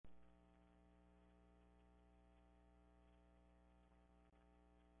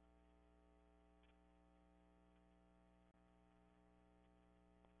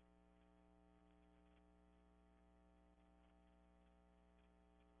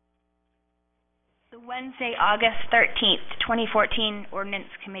Wednesday, August 13th, 2014 Ordinance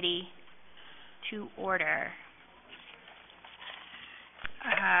Committee to order.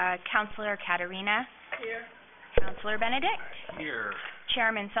 Councillor Katerina. Here. Councillor Benedict. Here.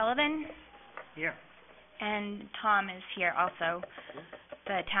 Chairman Sullivan. Here. And Tom is here also,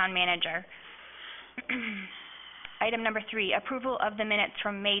 the town manager. Item number 3, approval of the minutes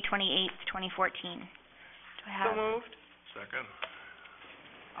from May 28th, 2014. Do I have? So moved. Second.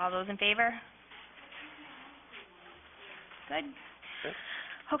 All those in favor? Good.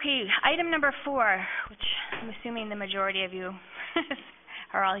 Okay, item number 4, which I'm assuming the majority of you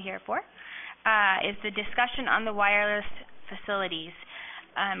are all here for, is the discussion on the wireless facilities.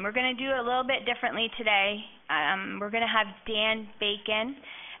 We're going to do it a little bit differently today. We're going to have Dan Bacon.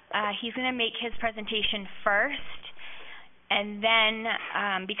 He's going to make his presentation first, and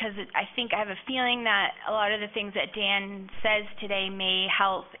then because I have a feeling that a lot of the things that Dan says today may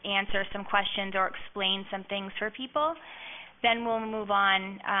help answer some questions or explain some things for people. Then we'll move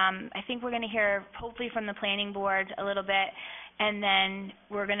on. I think we're going to hear hopefully from the planning board a little bit, and then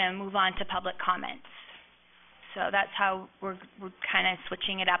we're going to move on to public comments. So that's how we're kind of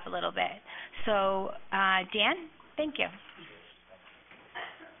switching it up a little bit. So Dan, thank you.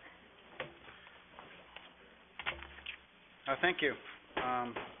 Thank you.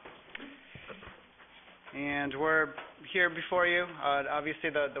 And we're here before you. Obviously,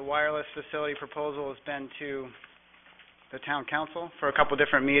 the wireless facility proposal has been to the town council for a couple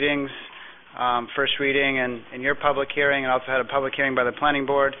different meetings, first reading and your public hearing, and also had a public hearing by the planning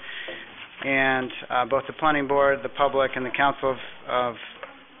board. And both the planning board, the public, and the council have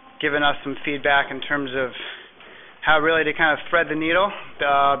given us some feedback in terms of how really to kind of thread the needle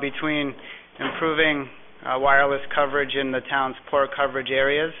between improving wireless coverage in the town's poor coverage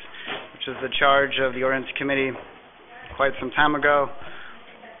areas, which is the charge of the Ordinance Committee quite some time ago,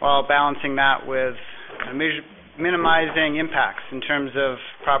 while balancing that with minimizing impacts in terms of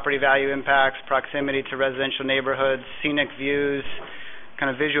property value impacts, proximity to residential neighborhoods, scenic views,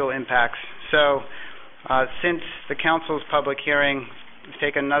 kind of visual impacts. So since the council's public hearing, we've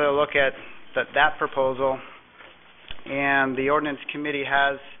taken another look at that proposal, and the Ordinance Committee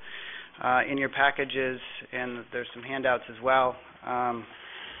has in your packages, and there's some handouts as well,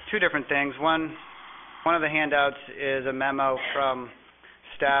 two different things. One of the handouts is a memo from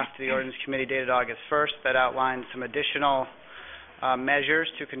staff to the Ordinance Committee dated August 1st that outlines some additional measures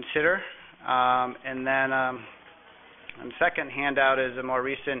to consider. And then the second handout is a more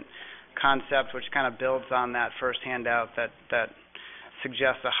recent concept which kind of builds on that first handout that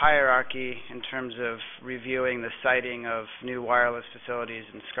suggests a hierarchy in terms of reviewing the siting of new wireless facilities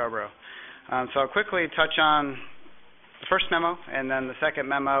in Scarborough. So I'll quickly touch on the first memo and then the second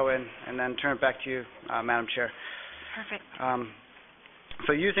memo and then turn it back to you, Madam Chair. Perfect.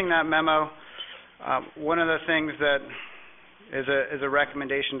 So using that memo, one of the things that is a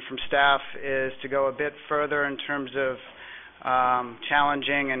recommendation from staff is to go a bit further in terms of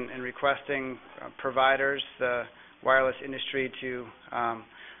challenging and requesting providers, the wireless industry, to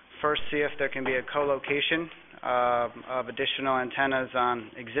first see if there can be a co-location of additional antennas on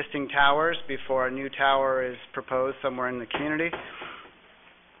existing towers before a new tower is proposed somewhere in the community.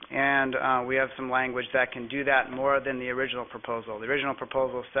 And we have some language that can do that more than the original proposal. The original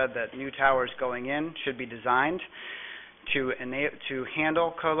proposal said that new towers going in should be designed to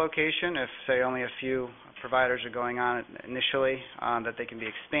handle co-location if, say, only a few providers are going on initially, that they can be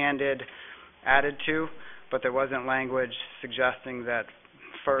expanded, added to, but there wasn't language suggesting that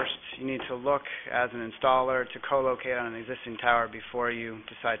first you need to look as an installer to co-locate on an existing tower before you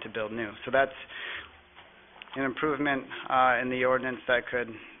decide to build new. So that's an improvement in the ordinance that could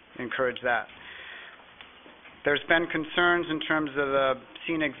encourage that. There's been concerns in terms of the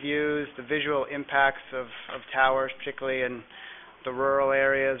scenic views, the visual impacts of towers, particularly in the rural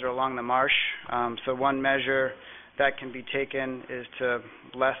areas or along the marsh. So one measure that can be taken is to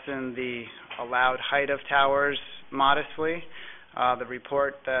lessen the allowed height of towers modestly. The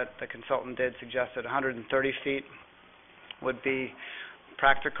report that the consultant did suggested 130 feet would be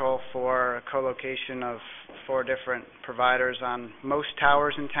practical for a co-location of 4 different providers on most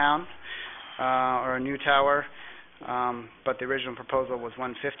towers in town, or a new tower, but the original proposal was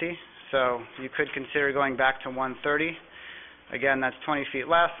 150. So you could consider going back to 130. Again, that's 20 feet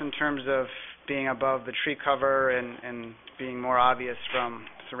less in terms of being above the tree cover and being more obvious from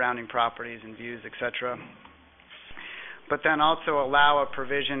surrounding properties and views, etc. But then also allow a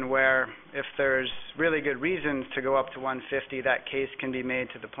provision where if there's really good reasons to go up to 150, that case can be made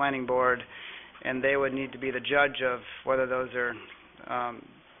to the planning board, and they would need to be the judge of whether those are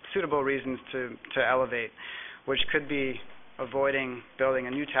suitable reasons to elevate, which could be avoiding building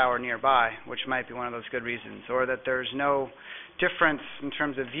a new tower nearby, which might be one of those good reasons, or that there's no difference in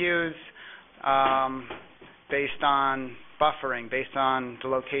terms of views based on buffering, based on the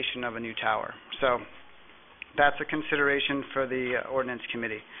location of a new tower. So that's a consideration for the Ordinance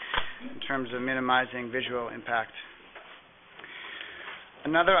Committee in terms of minimizing visual impact.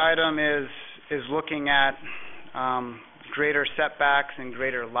 Another item is looking at greater setbacks and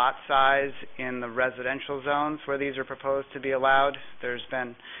greater lot size in the residential zones where these are proposed to be allowed.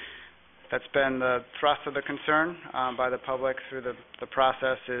 That's been the thrust of the concern by the public through the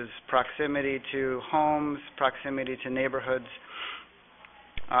process, is proximity to homes, proximity to neighborhoods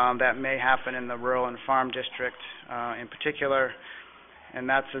that may happen in the rural and farm district in particular, and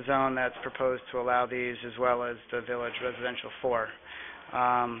that's a zone that's proposed to allow these, as well as the Village Residential 4.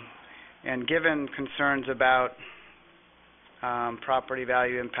 And given concerns about property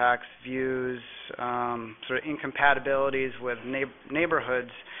value impacts, views, sort of incompatibilities with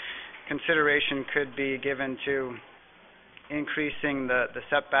neighborhoods, consideration could be given to increasing the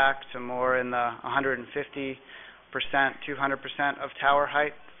setback to more in the 150%, 200% of tower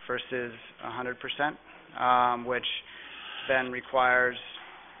height versus 100%, which then requires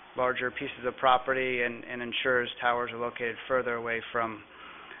larger pieces of property and ensures towers are located further away from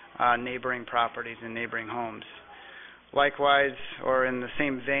neighboring properties and neighboring homes. Likewise, or in the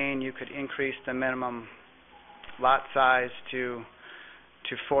same vein, you could increase the minimum lot size to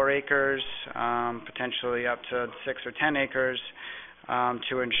 4 acres, potentially up to 6 or 10 acres,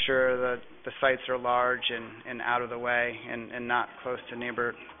 to ensure that the sites are large and out of the way and not close to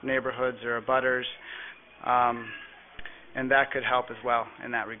neighborhoods or abutters. And that could help as well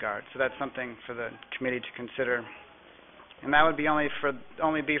in that regard. So that's something for the committee to consider. And that would be only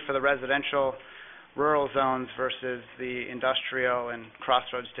be for the residential rural zones versus the industrial and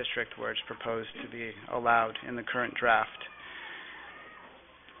crossroads district where it's proposed to be allowed in the current draft.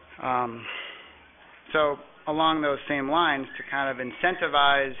 So along those same lines, to kind of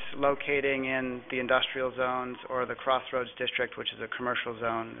incentivize locating in the industrial zones or the crossroads district, which is a commercial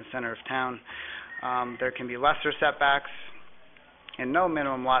zone in the center of town, there can be lesser setbacks and no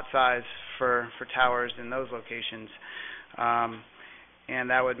minimum lot size for towers in those locations. And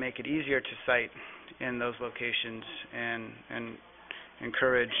that would make it easier to site in those locations and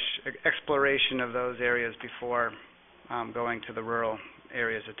encourage exploration of those areas before going to the rural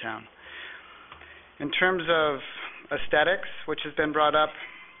areas of town. In terms of aesthetics, which has been brought up,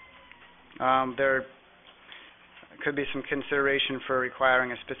 there could be some consideration for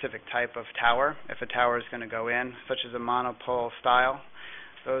requiring a specific type of tower if a tower is going to go in, such as a monopole style.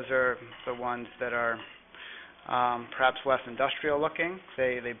 Those are the ones that are perhaps less industrial looking.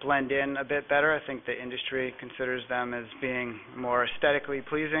 They blend in a bit better. I think the industry considers them as being more aesthetically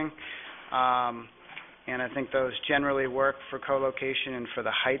pleasing. And I think those generally work for co-location and for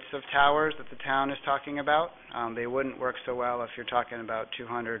the heights of towers that the town is talking about. They wouldn't work so well if you're talking about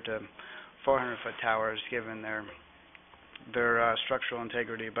 200 to 400-foot towers, given their structural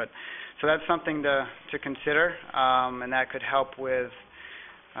integrity. But so that's something to consider, and that could help with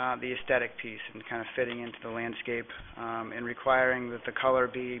the aesthetic piece and kind of fitting into the landscape, and requiring that the color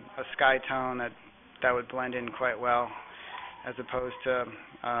be a sky tone that would blend in quite well, as opposed to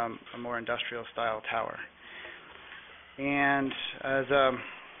a more industrial style tower. And as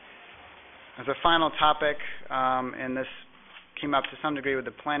a final topic, and this came up to some degree with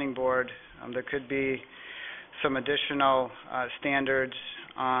the planning board, there could be some additional standards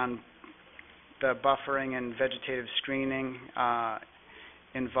on the buffering and vegetative screening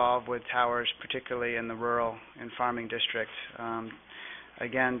involved with towers, particularly in the rural and farming district.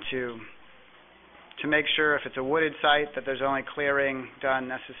 Again, to make sure if it's a wooded site that there's only clearing done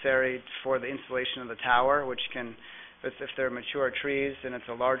necessary for the installation of the tower, which can, if they're mature trees and it's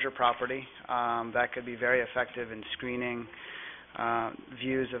a larger property, that could be very effective in screening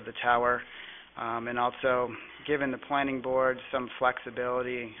views of the tower. And also giving the planning board some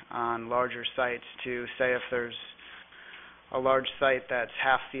flexibility on larger sites to say if there's a large site that's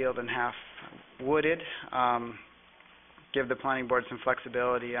half field and half wooded, give the planning board some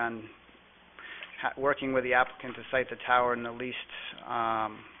flexibility on working with the applicant to site the tower in the least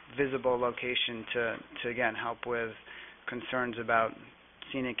visible location to again help with concerns about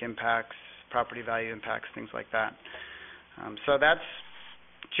scenic impacts, property value impacts, things like that. So that's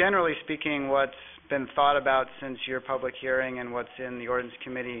generally speaking what's been thought about since your public hearing and what's in the Ordinance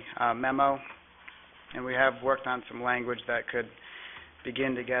Committee memo. And we have worked on some language that could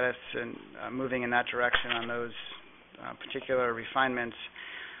begin to get us moving in that direction on those particular refinements.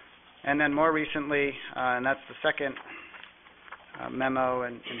 And then more recently, and that's the second memo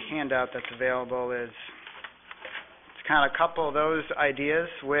and handout that's available, is it's kind of couple those ideas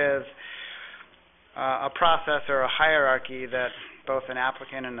with a process or a hierarchy that both an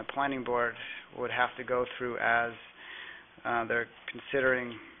applicant and the planning board would have to go through as they're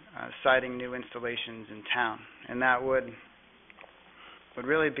considering siting new installations in town. And that would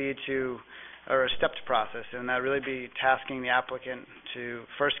really be a stepped process, and that really be tasking the applicant to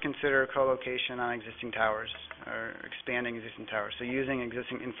first consider co-location on existing towers or expanding existing towers, so using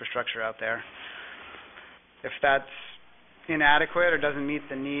existing infrastructure out there. If that's inadequate or doesn't meet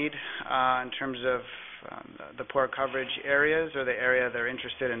the need in terms of the poor coverage areas or the area they're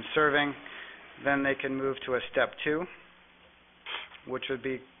interested in serving, then they can move to a step 2, which would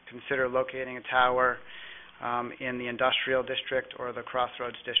be consider locating a tower in the industrial district or the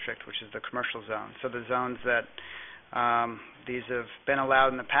crossroads district, which is the commercial zone. So the zones that these have been allowed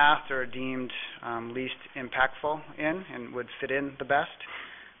in the past or are deemed least impactful in and would fit in the best.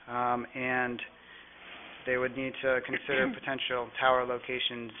 And they would need to consider potential tower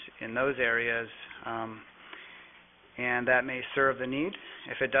locations in those areas, and that may serve the need.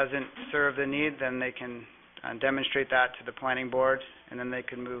 If it doesn't serve the need, then they can demonstrate that to the planning board, and then they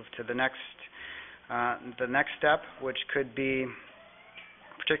can move to the next step, which could be,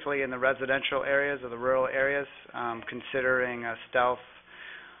 particularly in the residential areas or the rural areas, considering a stealth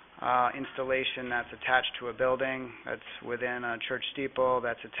installation that's attached to a building, that's within a church steeple,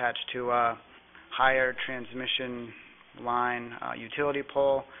 that's attached to a higher transmission line utility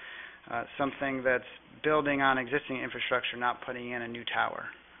pole, something that's building on existing infrastructure, not putting in a new tower,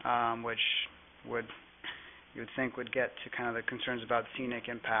 which you would think would get to kind of the concerns about scenic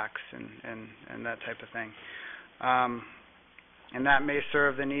impacts and that type of thing. And that may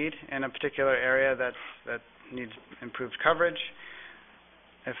serve the need in a particular area that needs improved coverage.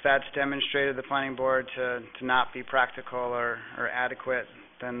 If that's demonstrated to the planning board to not be practical or adequate,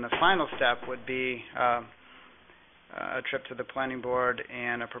 then the final step would be a trip to the planning board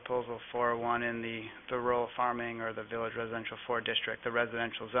and a proposal for one in the rural farming or the village residential 4 district, the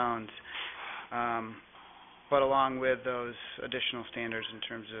residential zones, but along with those additional standards in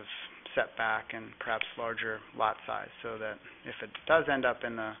terms of setback and perhaps larger lot size, so that if it does end up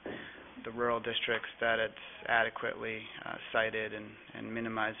in the rural districts, that it's adequately sited and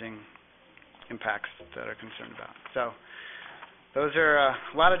minimizing impacts that are concerned about. So those are a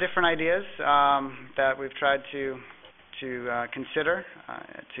lot of different ideas that we've tried to consider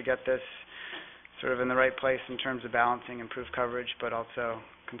to get this sort of in the right place in terms of balancing improved coverage, but also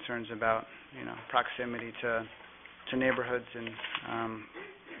concerns about proximity to neighborhoods and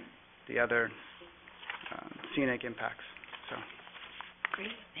the other scenic impacts. So.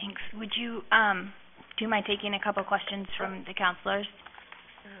 Great, thanks. Would you do you mind taking a couple questions from the councilors?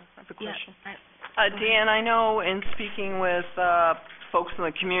 I have a question. Yeah. Dan, I know in speaking with folks in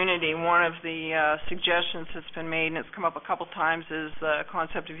the community, one of the suggestions that's been made, and it's come up a couple times, is the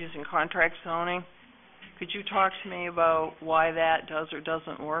concept of using contract zoning. Could you talk to me about why that does or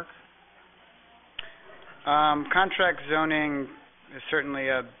doesn't work? Contract zoning is certainly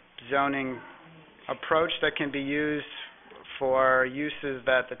a zoning approach that can be used for uses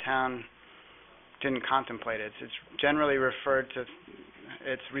that the town didn't contemplate. It's generally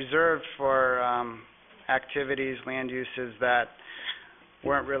it's reserved for activities, land uses that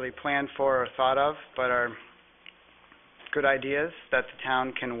weren't really planned for or thought of, but are good ideas that the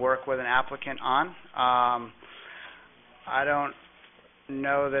town can work with an applicant on. I don't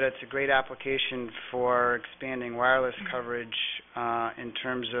know that it's a great application for expanding wireless coverage in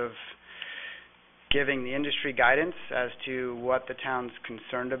terms of giving the industry guidance as to what the town's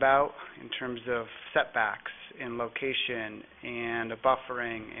concerned about in terms of setbacks in location and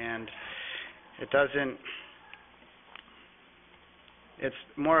buffering, and it's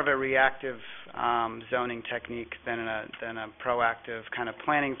more of a reactive zoning technique than a proactive kind of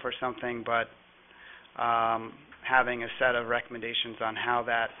planning for something, but having a set of recommendations on how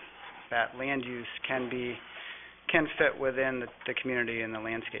that land use can fit within the community and the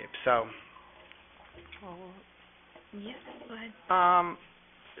landscape. So. Yes, go ahead.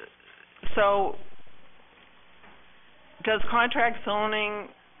 So, does contract zoning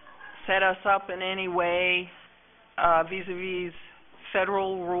set us up in any way vis-a-vis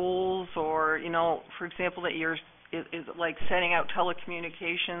federal rules, or for example, that is it like setting out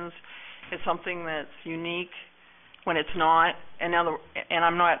telecommunications is something that's unique when it's not? And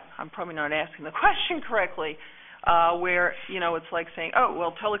I'm probably not asking the question correctly. Where it's like saying, oh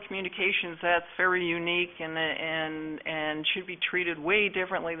well, telecommunications, that's very unique and should be treated way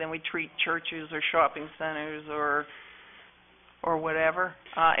differently than we treat churches or shopping centers or whatever.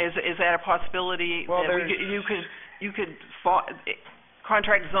 Is that a possibility? Well, that you could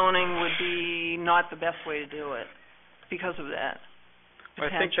contract zoning would be not the best way to do it. because of that. Well,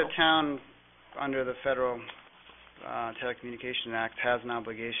 I think the town, under the Federal Telecommunications Act, has an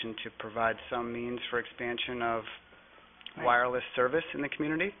obligation to provide some means for expansion of wireless service in the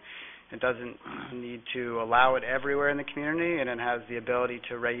community. It doesn't need to allow it everywhere in the community, and it has the ability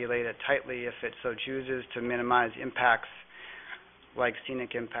to regulate it tightly if it so chooses to minimize impacts like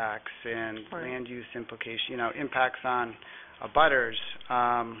scenic impacts and land use implications, impacts on abutters.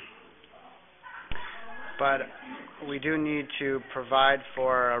 But we do need to provide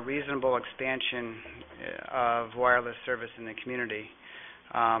for a reasonable expansion of wireless service in the community.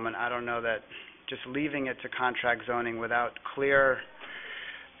 And I don't know that just leaving it to contract zoning without clear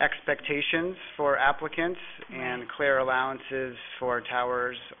expectations for applicants and clear allowances for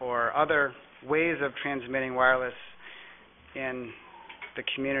towers or other ways of transmitting wireless in the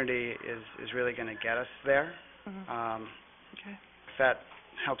community is really going to get us there. Okay. If that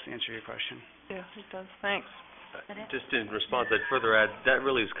helps answer your question. Yeah, it does. Thanks. Just in response, I'd further add, that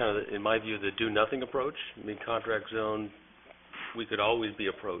really is kind of, in my view, the do-nothing approach. I mean, contract zone, we could always be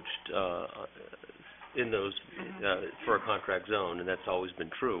approached in those for a contract zone, and that's always been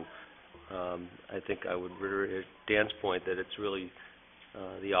true. I think I would reiterate Dan's point that it's really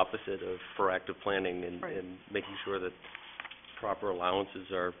the opposite of proactive planning and making sure that proper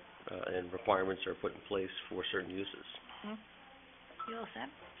allowances are and requirements are put in place for certain uses. You all set?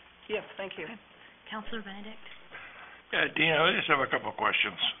 Yes, thank you. Okay. Councilor Benedict? Yeah, Dean, I just have a couple of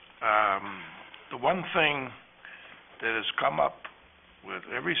questions. The one thing that has come up with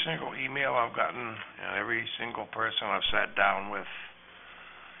every single email I've gotten and every single person I've sat down with,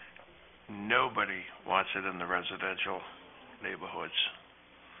 nobody wants it in the residential neighborhoods.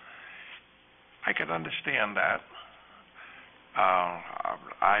 I can understand that.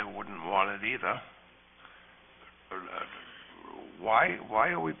 I wouldn't want it either. Why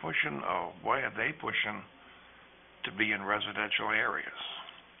are we pushing, why are they pushing to be in residential areas?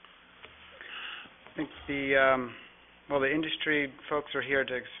 I think the industry folks are here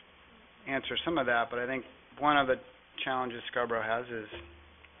to answer some of that, but I think one of the challenges Scarborough has is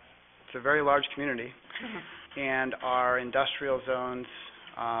it's a very large community, and our industrial zones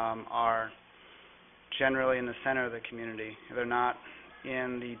are generally in the center of the community. They're not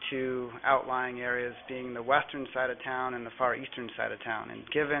in the two outlying areas, being the western side of town and the far eastern side of town. And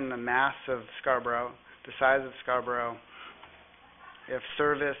given the mass of Scarborough, the size of Scarborough, if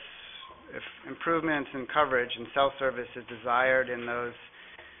improvements in coverage and cell service is desired in those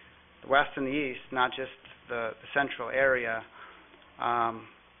the west and the east, not just the central area,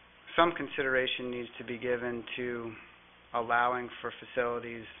 some consideration needs to be given to allowing for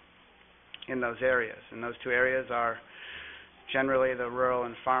facilities in those areas. And those two areas are generally the rural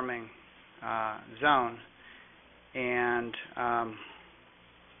and farming zone. And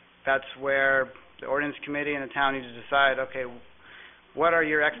that's where the ordinance committee and the town need to decide, okay, what are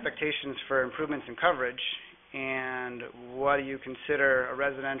your expectations for improvements in coverage, and what do you consider a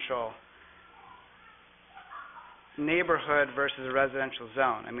residential neighborhood versus a residential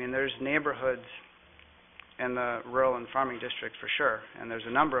zone? I mean, there's neighborhoods in the rural and farming district for sure, and there's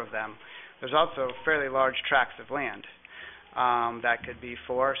a number of them. There's also fairly large tracts of land that could be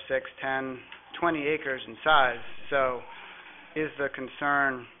 4, 6, 10, 20 acres in size. So is the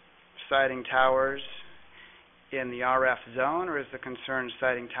concern siting towers in the RF zone, or is the concern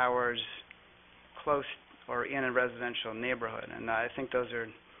siting towers close or in a residential neighborhood? And I think those are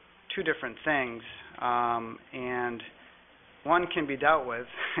two different things, and one can be dealt with.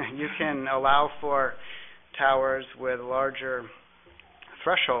 You can allow for towers with larger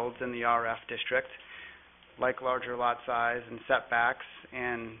thresholds in the RF district, like larger lot size and setbacks,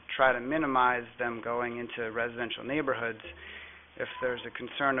 and try to minimize them going into residential neighborhoods. If there's a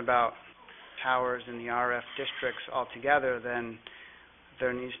concern about towers in the RF districts altogether, then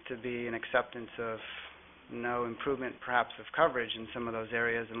there needs to be an acceptance of no improvement perhaps of coverage in some of those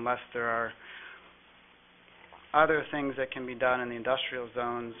areas, unless there are other things that can be done in the industrial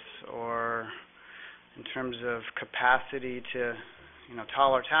zones, or in terms of capacity to,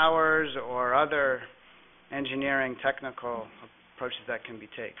 taller towers, or other engineering technical approaches that can be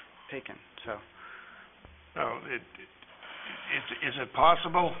taken. So, is it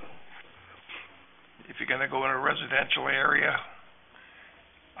possible, if you're going to go in a residential area,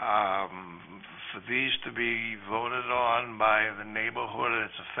 for these to be voted on by the neighborhood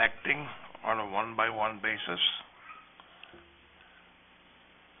it's affecting on a one-by-one basis?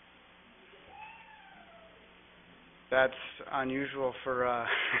 That's unusual for,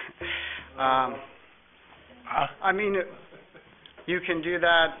 I mean, you can do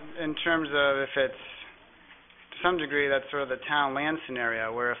that in terms of if it's some degree, that's sort of the town land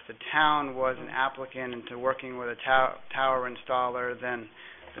scenario, where if the town was an applicant into working with a tower installer, then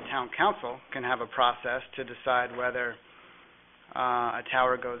the town council can have a process to decide whether a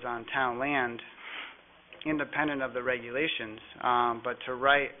tower goes on town land, independent of the regulations. But to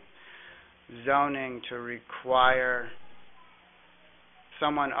write zoning to require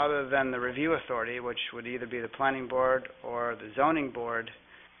someone other than the review authority, which would either be the planning board or the zoning board,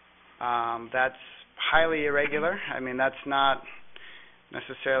 that's highly irregular. I mean, that's not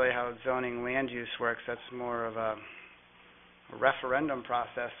necessarily how zoning land use works. That's more of a referendum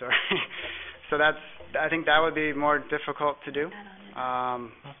process. Or so I think that would be more difficult to do.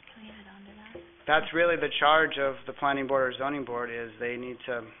 That's really the charge of the planning board or zoning board, is they need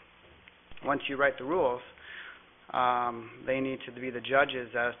to, once you write the rules, they need to be the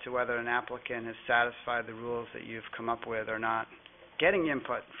judges as to whether an applicant has satisfied the rules that you've come up with or not. Getting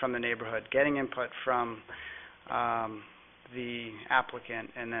input from the neighborhood, getting input from the applicant,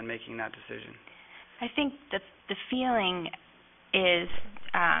 and then making that decision. I think that the feeling is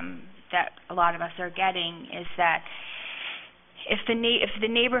that a lot of us are getting is that if the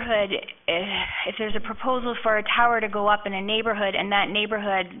neighborhood, if there's a proposal for a tower to go up in a neighborhood and that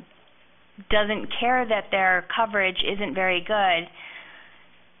neighborhood doesn't care that their coverage isn't very good,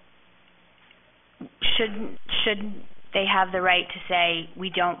 should they have the right to say, we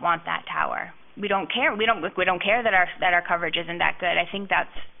don't want that tower? We don't care. We don't care that our coverage isn't that good. I think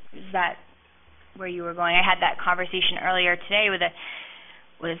is that where you were going. I had that conversation earlier today with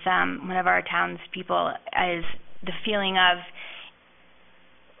one of our townspeople, is the feeling of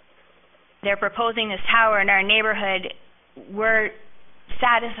they're proposing this tower in our neighborhood. We're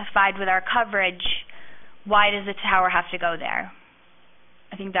satisfied with our coverage. Why does the tower have to go there?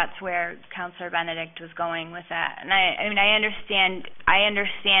 I think that's where Councillor Benedict was going with that. And I mean, I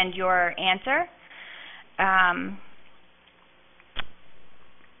understand your answer,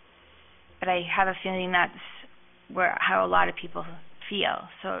 but I have a feeling that's how a lot of people feel.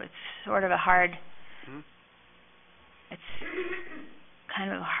 So it's sort of a hard, it's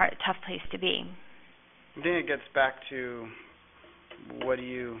kind of a tough place to be. I think it gets back to, what do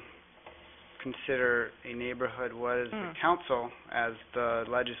you consider a neighborhood? What is the council, as the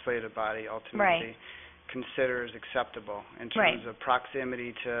legislative body, ultimately considers acceptable in terms of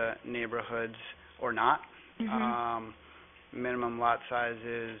proximity to neighborhoods or not? Minimum lot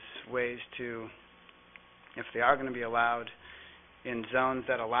sizes, ways to, if they are going to be allowed in zones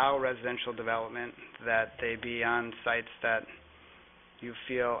that allow residential development, that they be on sites that you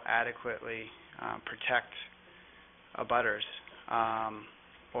feel adequately protect abutters,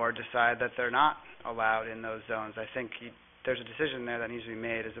 or decide that they're not allowed in those zones. I think there's a decision there that needs to be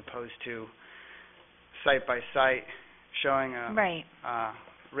made, as opposed to site by site showing a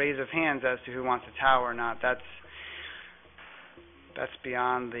raise of hands as to who wants a tower or not. That's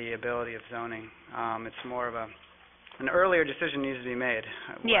beyond the ability of zoning. It's more of an earlier decision needs to be made,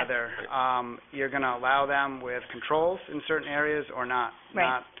 whether you're going to allow them with controls in certain areas or not.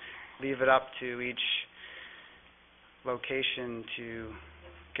 Not leave it up to each location to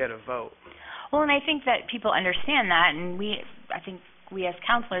get a vote. Well, and I think that people understand that, and I think we as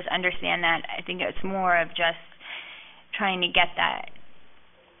councilors understand that. I think it's more of just trying to get that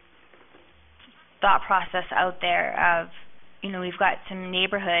thought process out there of, we've got some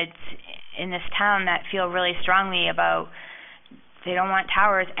neighborhoods in this town that feel really strongly about they don't want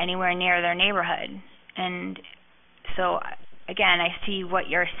towers anywhere near their neighborhood. And so, again, I see what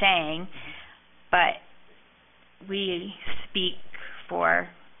you're saying, but we speak for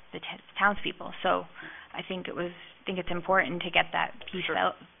the townspeople. So I think it's important to get that piece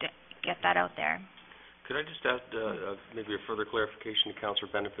out, get that out there. Could I just add maybe a further clarification to Councillor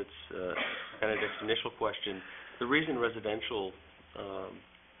Benedict's initial question? The reason residentially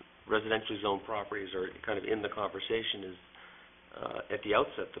zoned properties are kind of in the conversation is, at the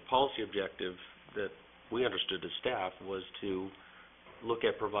outset, the policy objective that we understood as staff was to look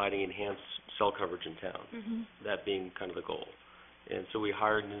at providing enhanced cell coverage in town, that being kind of the goal. And so we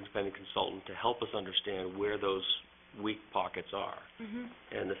hired an independent consultant to help us understand where those weak pockets are.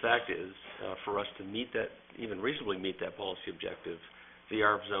 And the fact is, for us to meet that, even reasonably meet that policy objective, the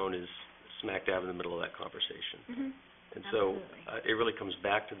ARB zone is smack dab in the middle of that conversation. And so it really comes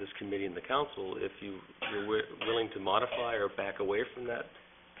back to this committee and the council. If you're willing to modify or back away from that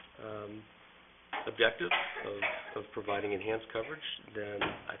objective of providing enhanced coverage, then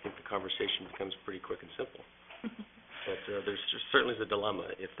I think the conversation becomes pretty quick and simple. But there's certainly a dilemma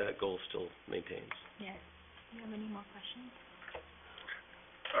if that goal still maintains. Yes. Do you have any more questions?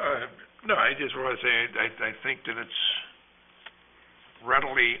 No, I just want to say I think that it's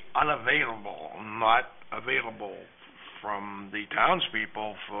readily unavailable, not available from the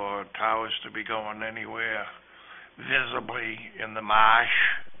townspeople for towers to be going anywhere visibly in the marsh,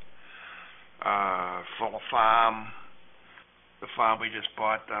 Full Farm, the farm we just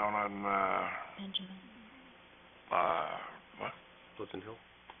bought down on, what? Pleasant Hill.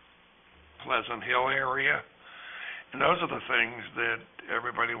 Pleasant Hill area. And those are the things that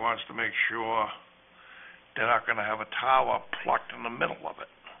everybody wants to make sure they're not going to have a tower plucked in the middle of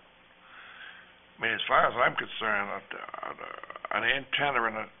it. I mean, as far as I'm concerned, an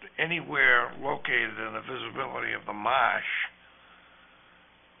antenna anywhere located in the visibility of the marsh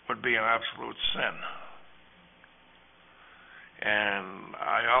would be an absolute sin. And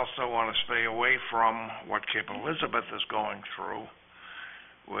I also want to stay away from what Cape Elizabeth is going through,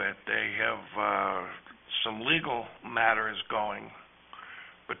 where they have some legal matters going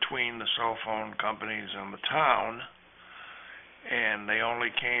between the cell phone companies and the town, and they only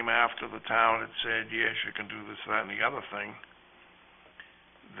came after the town had said, yes, you can do this, that, and the other thing.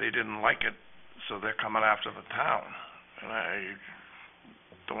 They didn't like it, so they're coming after the town, and I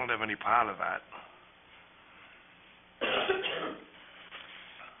don't have any part of that.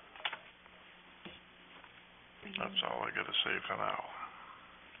 That's all I got to say for now.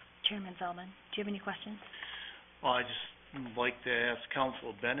 Chairman Zelman, do you have any questions? Well, I just like to ask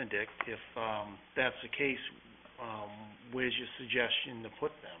Councilor Benedict if that's the case, where's your suggestion to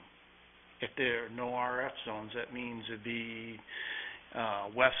put them? If there are no RF zones, that means it'd be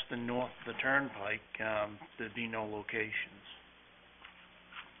west and north of the turnpike, there'd be no locations.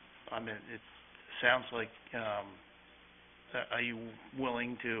 I mean, it sounds like, are you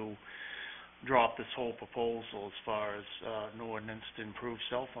willing to drop this whole proposal as far as an ordinance to improve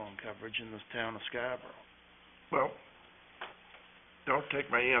cell phone coverage in the town of Scarborough? Well, don't take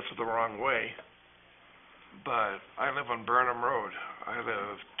my answer the wrong way, but I live on Burnham Road. I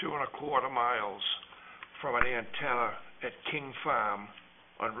live 2.25 miles from an antenna at King Farm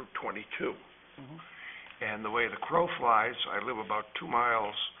on Route 22. Mm-hmm. And the way the crow flies, I live about 2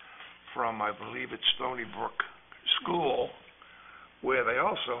 miles from, I believe it's Stony Brook School, where they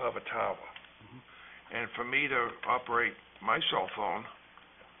also have a tower. Mm-hmm. And for me to operate my cell phone,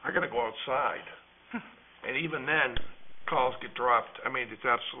 I got to go outside. And even then, calls get dropped. I mean, it's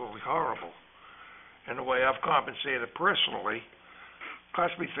absolutely horrible. And the way I've compensated personally, it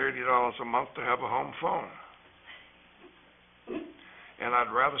cost me $30 a month to have a home phone. And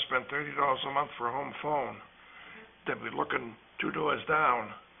I'd rather spend $30 a month for a home phone than be looking 2 doors down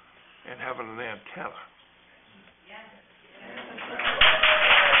and having an antenna.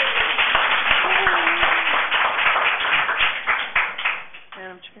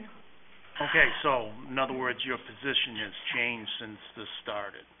 Madam Chair? Okay, so in other words, your position has changed since this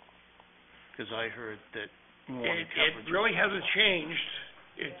started, because I heard that you wanted coverage. It really hasn't changed.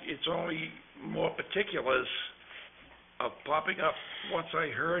 It's only more particulars of popping up once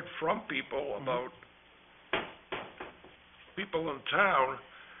I heard from people about people in town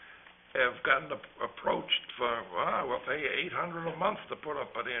have gotten approached for, we'll pay you $800 a month to put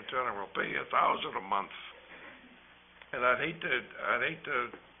up an antenna. We'll pay you $1,000 a month. And I'd hate to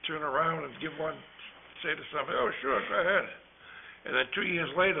turn around and give one, say to somebody, oh, sure, go ahead. And then 2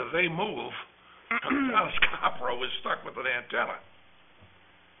 years later, they move, and the town of Scarborough is stuck with an antenna.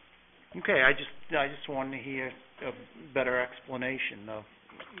 Okay, I just wanted to hear a better explanation of.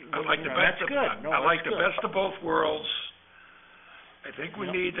 I like the best. That's good. No, I like that's the good. best of both worlds. I think we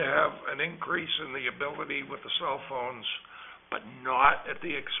need to have an increase in the ability with the cell phones, but not at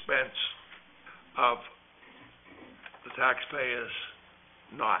the expense of the taxpayers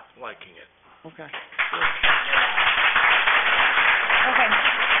not liking it. Okay.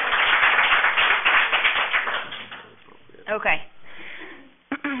 Okay.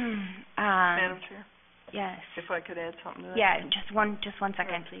 Madam Chair, Yes. if I could add something to that? Yeah, just one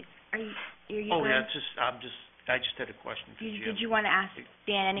second, please. Are you Oh, good? yeah, I just had a question for Jim. Did you want to ask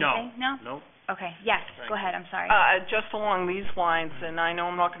Dan anything? No? No. Okay, yes, Thank go ahead, I'm sorry. Just along these lines, and I know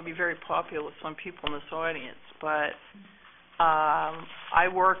I'm not going to be very popular with some people in this audience, but I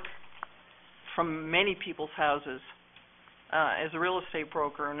work from many people's houses as a real estate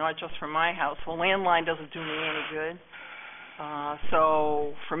broker, not just from my house. The landline doesn't do me any good.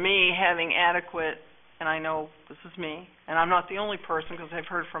 So for me, having adequate, and I know this is me, and I'm not the only person because I've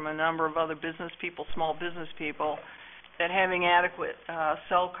heard from a number of other business people, small business people, that having adequate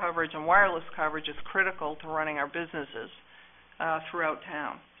cell coverage and wireless coverage is critical to running our businesses throughout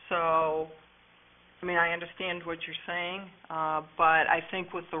town. So, I mean, I understand what you're saying, but I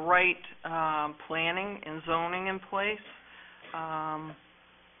think with the right planning and zoning in place,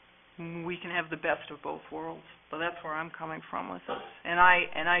 we can have the best of both worlds. So that's where I'm coming from with this. And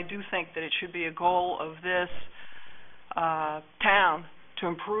I do think that it should be a goal of this town to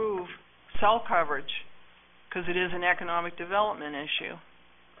improve cell coverage, because it is an economic development issue.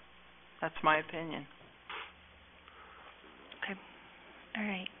 That's my opinion. Okay. All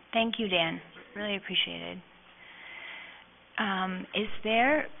right. Thank you, Dan. Really appreciated. Is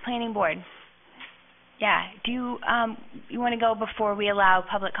there planning board? Yeah. Do you want to go before we allow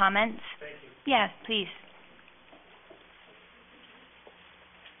public comments? Thank you. Yeah, please.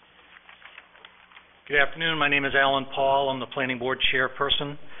 Good afternoon. My name is Alan Paul. I'm the planning board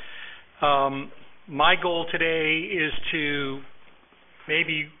chairperson. My goal today is to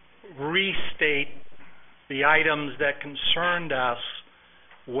maybe restate the items that concerned us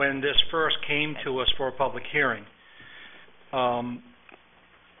when this first came to us for a public hearing. I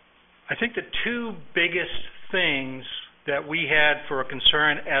think the two biggest things that we had for a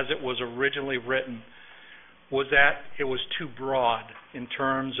concern as it was originally written was that it was too broad in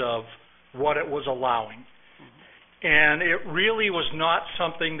terms of what it was allowing. And it really was not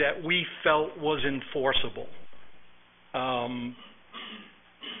something that we felt was enforceable.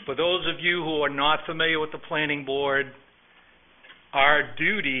 For those of you who are not familiar with the planning board, our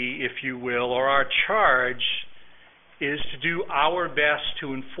duty, if you will, or our charge is to do our best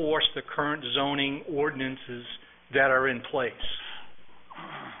to enforce the current zoning ordinances that are in place.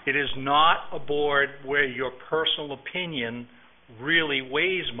 It is not a board where your personal opinion really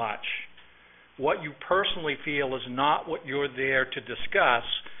weighs much. What you personally feel is not what you're there to discuss.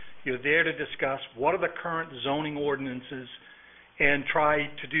 You're there to discuss what are the current zoning ordinances and try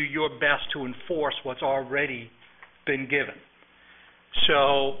to do your best to enforce what's already been given.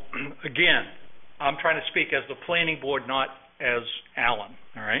 So, again, I'm trying to speak as the planning board, not as Alan,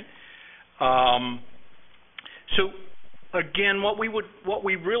 all right? So, again, what we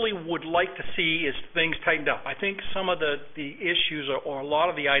really would like to see is things tightened up. I think some of the issues or a lot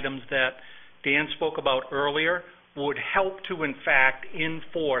of the items that Dan spoke about earlier would help to, in fact,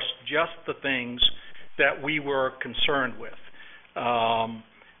 enforce just the things that we were concerned with.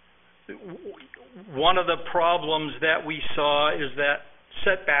 One of the problems that we saw is that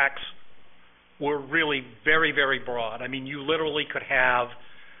setbacks were really very, very broad. I mean, you literally could have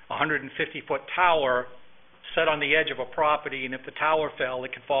a 150-foot tower set on the edge of a property, and if the tower fell,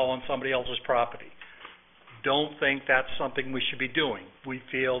 it could fall on somebody else's property. Don't think that's something we should be doing. We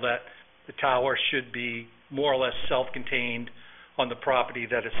feel that the tower should be more or less self-contained on the property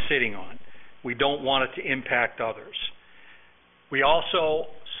that it's sitting on. We don't want it to impact others. We also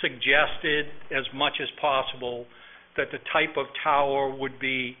suggested as much as possible that the type of tower would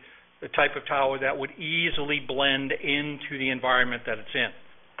be the type of tower that would easily blend into the environment that it's in.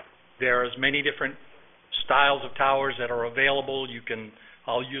 There are as many different styles of towers that are available.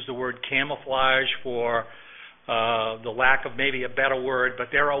 I'll use the word camouflage for the lack of maybe a better word,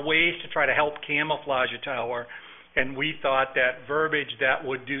 but there are ways to try to help camouflage a tower, and we thought that verbiage that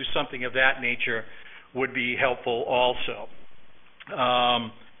would do something of that nature would be helpful also.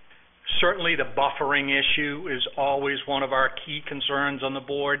 Certainly the buffering issue is always one of our key concerns on the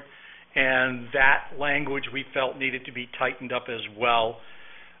board, and that language we felt needed to be tightened up as well.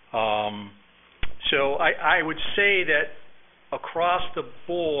 So I would say that across the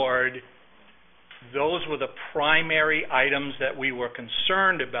board, those were the primary items that we were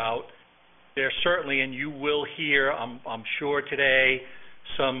concerned about. There's certainly, and you will hear, I'm sure today,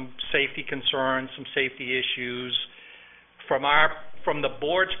 some safety concerns, some safety issues. From the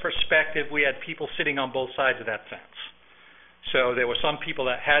board's perspective, we had people sitting on both sides of that fence. So there were some people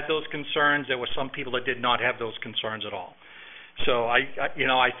that had those concerns. There were some people that did not have those concerns at all. So I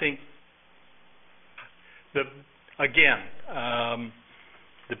think the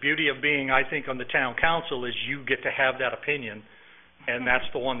beauty of being, I think, on the town council is you get to have that opinion, and that's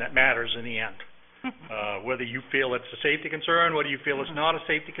the one that matters in the end. Whether you feel it's a safety concern, whether you feel it's not a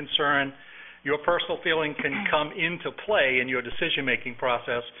safety concern, your personal feeling can come into play in your decision-making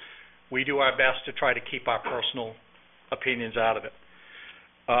process. We do our best to try to keep our personal opinions out of it.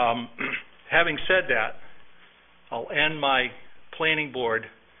 Having said that, I'll end my planning board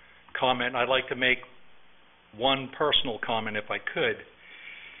comment. I'd like to make one personal comment if I could.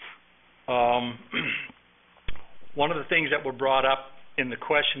 One of the things that were brought up in the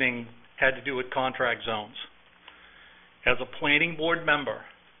questioning had to do with contract zones. As a planning board member,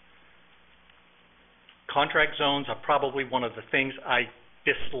 contract zones are probably one of the things I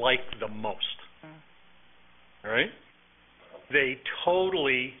dislike the most. All right? They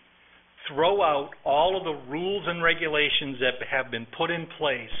totally throw out all of the rules and regulations that have been put in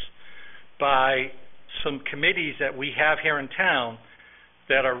place by some committees that we have here in town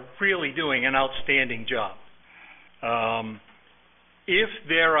that are really doing an outstanding job. If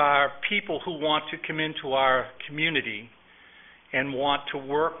there are people who want to come into our community and want to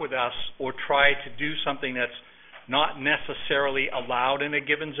work with us or try to do something that's not necessarily allowed in a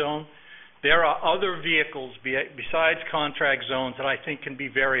given zone, there are other vehicles besides contract zones that I think can be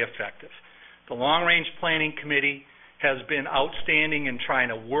very effective. The Long Range Planning Committee has been outstanding in trying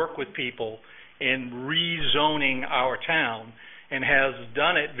to work with people in rezoning our town and has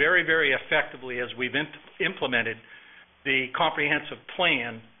done it very, very effectively as we've implemented the comprehensive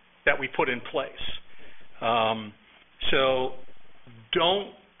plan that we put in place.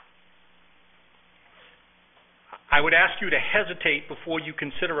 I would ask you to hesitate before you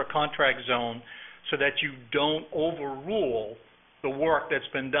consider a contract zone so that you don't overrule the work that's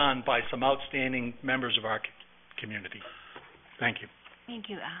been done by some outstanding members of our community. Thank you. Thank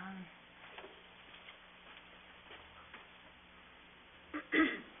you, Alan.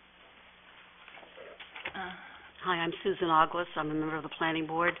 Hi, I'm Susan August. I'm a member of the Planning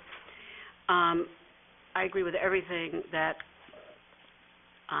Board. I agree with everything that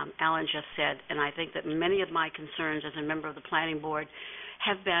Alan just said, and I think that many of my concerns as a member of the Planning Board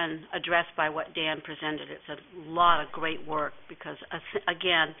have been addressed by what Dan presented. It's a lot of great work because,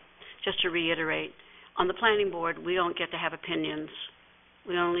 again, just to reiterate, on the Planning Board, we don't get to have opinions.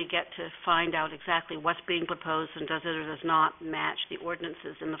 We only get to find out exactly what's being proposed and does it or does not match the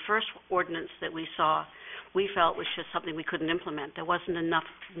ordinances. And the first ordinance that we saw, we felt was just something we couldn't implement. There wasn't enough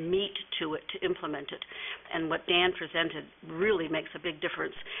meat to it to implement it. And what Dan presented really makes a big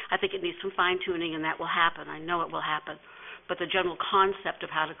difference. I think it needs some fine-tuning, and that will happen. I know it will happen. But the general concept of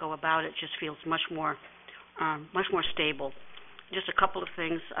how to go about it just feels much more stable. Just a couple of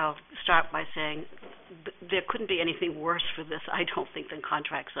things. I'll start by saying there couldn't be anything worse for this, I don't think, than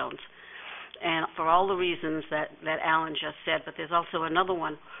contract zones. And for all the reasons that Alan just said, but there's also another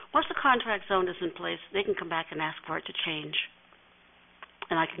one. Once the contract zone is in place, they can come back and ask for it to change.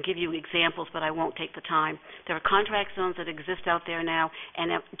 And I can give you examples, but I won't take the time. There are contract zones that exist out there now,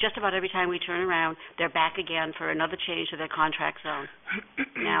 and just about every time we turn around, they're back again for another change to their contract zone.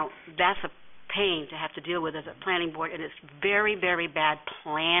 Now, that's a pain to have to deal with as a planning board, and it's very, very bad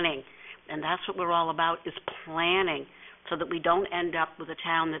planning. And that's what we're all about, is planning, so that we don't end up with a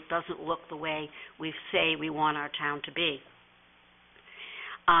town that doesn't look the way we say we want our town to be.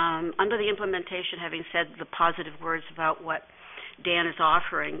 Under the implementation, having said the positive words about what Dan is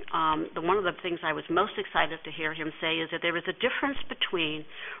offering, one of the things I was most excited to hear him say is that there is a difference between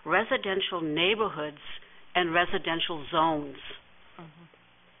residential neighborhoods and residential zones.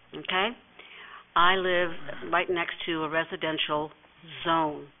 Mm-hmm. Okay? I live right next to a residential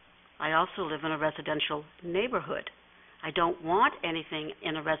zone. I also live in a residential neighborhood. I don't want anything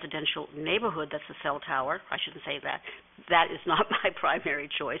in a residential neighborhood that's a cell tower. I shouldn't say that. That is not my primary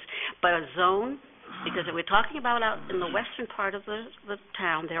choice. But a zone, because if we're talking about out in the western part of the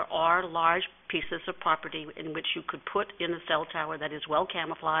town, there are large pieces of property in which you could put in a cell tower that is well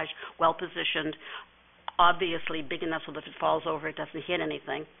camouflaged, well positioned, obviously big enough so that if it falls over, it doesn't hit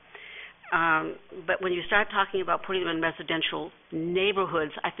anything. But when you start talking about putting them in residential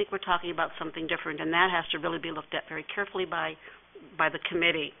neighborhoods, I think we're talking about something different, and that has to really be looked at very carefully by the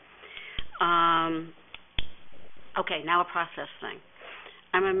committee. Okay, now a process thing.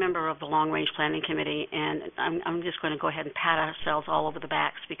 I'm a member of the Long Range Planning Committee, and I'm just going to go ahead and pat ourselves all over the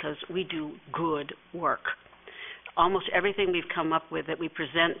backs because we do good work. Almost everything we've come up with that we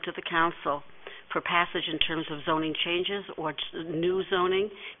present to the council for passage in terms of zoning changes or new zoning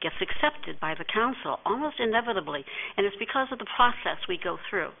gets accepted by the council almost inevitably, and it's because of the process we go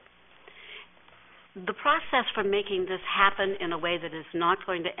through. The process for making this happen in a way that is not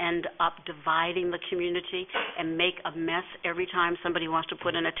going to end up dividing the community and make a mess every time somebody wants to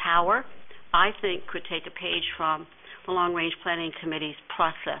put in a tower, I think could take a page from the Long Range Planning Committee's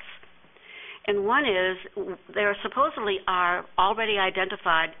process. And one is, there supposedly are already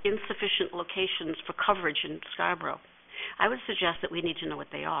identified insufficient locations for coverage in Scarborough. I would suggest that we need to know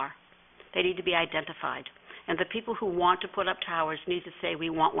what they are. They need to be identified. And the people who want to put up towers need to say, we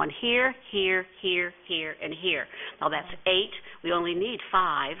want one here, here, here, here, and here. Now that's 8. We only need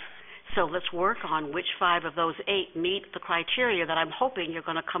 5. So let's work on which 5 of those 8 meet the criteria that I'm hoping you're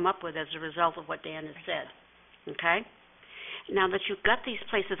going to come up with as a result of what Dan has said. Okay? Now that you've got these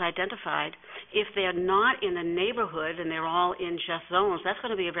places identified, if they're not in a neighborhood and they're all in just zones, that's going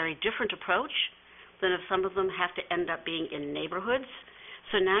to be a very different approach than if some of them have to end up being in neighborhoods.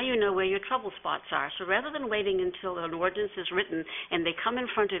 So now you know where your trouble spots are. So rather than waiting until an ordinance is written and they come in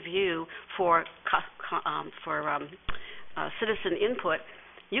front of you for citizen input,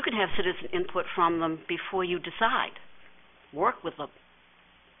 you can have citizen input from them before you decide. Work with them.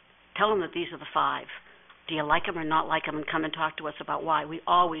 tell them that these are the 5. Do you like them or not like them, and come and talk to us about why. We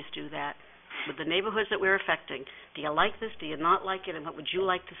always do that with the neighborhoods that we're affecting. Do you like this? Do you not like it? And what would you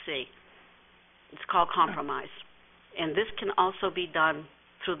like to see? It's called compromise. And this can also be done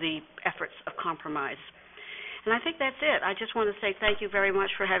through the efforts of compromise. And I think that's it. I just want to say thank you very much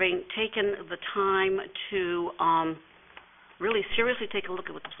for having taken the time to really seriously take a look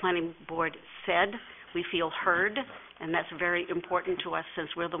at what the planning board said. We feel heard, and that's very important to us since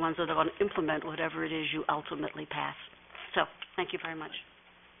we're the ones that are going to implement whatever it is you ultimately pass. So, thank you very much.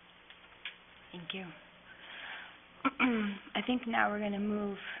 Thank you. I think now we're going to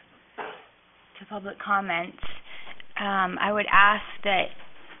move to public comments. I would ask that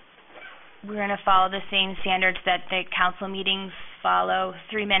we're going to follow the same standards that the council meetings follow.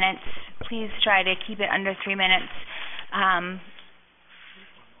 3 minutes. Please try to keep it under 3 minutes.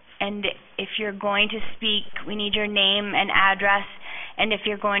 And if you're going to speak, we need your name and address. And if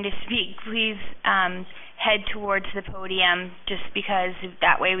you're going to speak, please head towards the podium, just because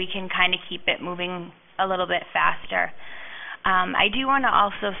that way we can kind of keep it moving a little bit faster. I do want to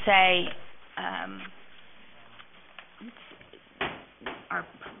also say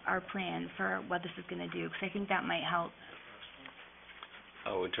our plan for what this is going to do, because I think that might help.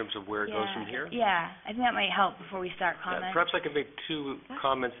 Oh, in terms of where it goes from here? Yeah, I think that might help before we start comments. Perhaps I could make 2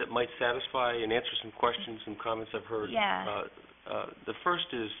 comments that might satisfy and answer some questions and comments I've heard. Yeah. The first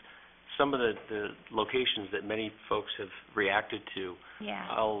is some of the locations that many folks have reacted to. Yeah.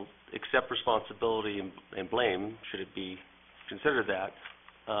 I'll accept responsibility and blame, should it be considered that.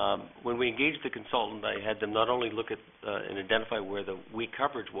 When we engaged the consultant, I had them not only look at and identify where the weak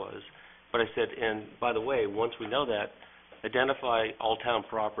coverage was, but I said, and by the way, once we know that, identify all town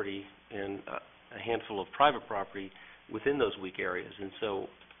property and a handful of private property within those weak areas. And so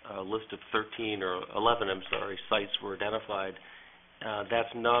a list of 13 or 11, sites were identified. That's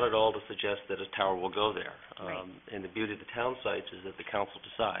not at all to suggest that a tower will go there. Right. And the beauty of the town sites is that the council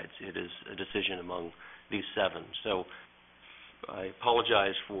decides. It is a decision among these 7. So I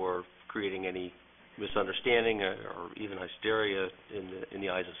apologize for creating any misunderstanding or even hysteria in the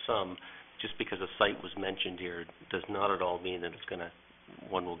eyes of some. Just because a site was mentioned here does not at all mean that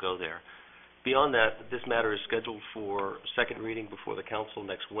one will go there. Beyond that, this matter is scheduled for second reading before the council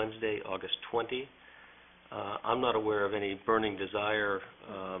next Wednesday, August 20. I'm not aware of any burning desire.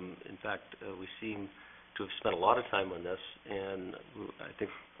 In fact, we seem to have spent a lot of time on this, and I think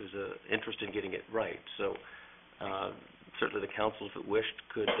there's an interest in getting it right. So certainly the council, if it wished,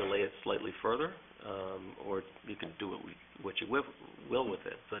 could delay it slightly further, or you can do what you will with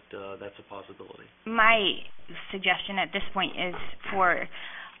it, but that's a possibility. My suggestion at this point is for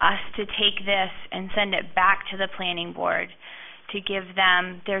us to take this and send it back to the planning board to give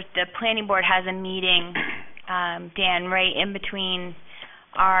them, the planning board has a meeting, Dan, right in between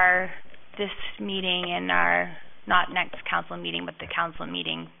this meeting and our, not next council meeting, but the council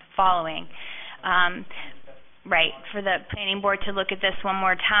meeting following. Right, for the planning board to look at this one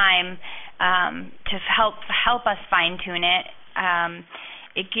more time to help us fine-tune it.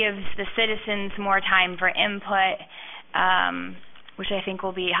 It gives the citizens more time for input, which I think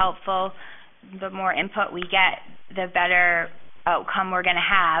will be helpful. The more input we get, the better outcome we're going to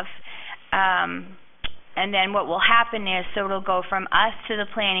have. And then what will happen is, so it'll go from us to the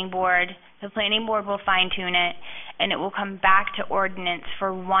planning board. The planning board will fine-tune it, and it will come back to ordinance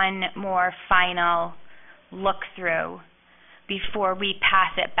for one more final look through before we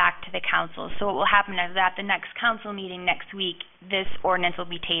pass it back to the council. So what will happen is that the next council meeting next week, this ordinance will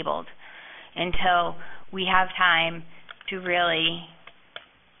be tabled until we have time to really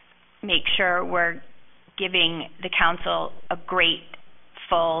make sure we're giving the council a great,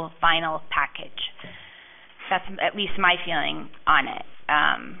 full, final package. That's at least my feeling on it.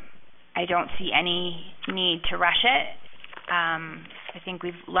 I don't see any need to rush it. I think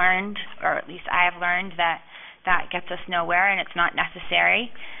we've learned, or at least I have learned, that gets us nowhere and it's not necessary.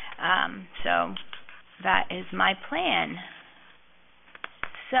 So that is my plan.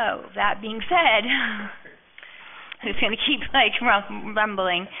 So that being said, I'm just going to keep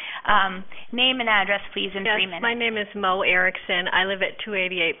rumbling. Name and address, please, in 3 minutes. My name is Mo Erickson. I live at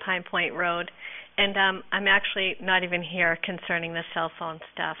 288 Pine Point Road, and I'm actually not even here concerning the cell phone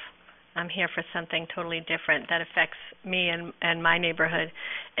stuff. I'm here for something totally different that affects me and my neighborhood,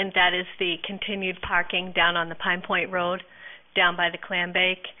 and that is the continued parking down on the Pine Point Road, down by the clam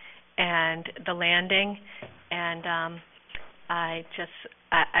bake and the landing. And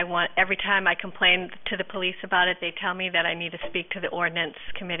I want, every time I complain to the police about it, they tell me that I need to speak to the ordinance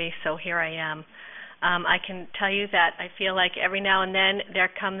committee, so here I am. I can tell you that I feel like every now and then there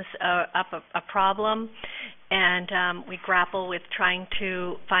comes up a problem, and we grapple with trying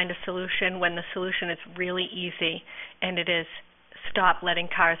to find a solution when the solution is really easy, and it is stop letting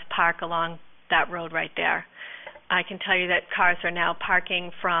cars park along that road right there. I can tell you that cars are now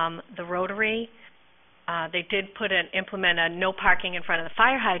parking from the Rotary. They did implement a no parking in front of the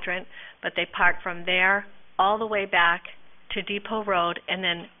fire hydrant, but they park from there all the way back to Depot Road and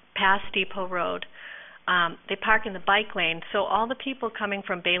then past Depot Road. They park in the bike lane, so all the people coming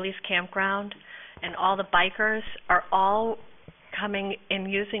from Bailey's Campground and all the bikers are all coming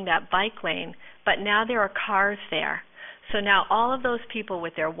and using that bike lane, but now there are cars there. So now all of those people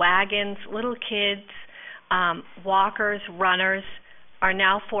with their wagons, little kids, walkers, runners, are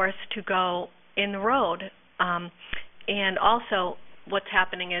now forced to go in the road. And also what's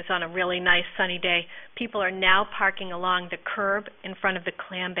happening is on a really nice sunny day, people are now parking along the curb in front of the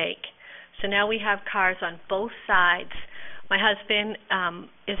clam bake. So now we have cars on both sides. My husband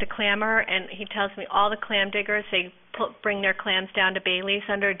is a clammer, and he tells me all the clam diggers, they bring their clams down to Bailey's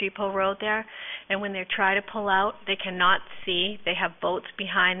under Depot Road there, and when they try to pull out, they cannot see. They have boats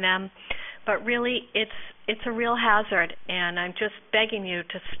behind them. But really, it's a real hazard, and I'm just begging you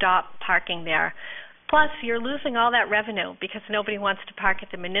to stop parking there. Plus, you're losing all that revenue because nobody wants to park at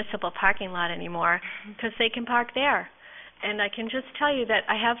the municipal parking lot anymore because they can park there. And I can just tell you that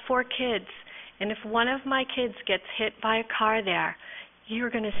I have 4 kids, and if one of my kids gets hit by a car there,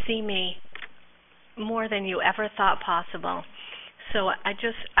 you're going to see me more than you ever thought possible. So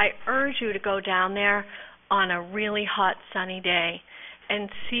I urge you to go down there on a really hot, sunny day and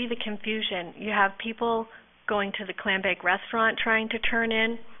see the confusion. You have people going to the Clam Bake restaurant trying to turn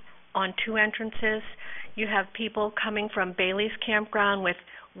in on 2 entrances. You have people coming from Bailey's Campground with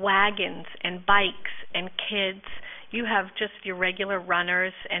wagons and bikes and kids. You have just your regular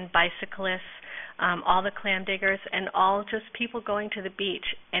runners and bicyclists, all the clam diggers, and all just people going to the beach,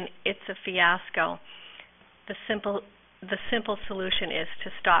 and it's a fiasco. The simple solution is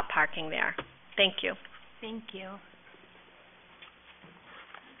to stop parking there. Thank you. Thank you.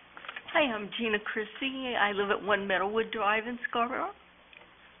 Hi, I'm Gina Christie. I live at 1 Meadowwood Drive in Scarborough.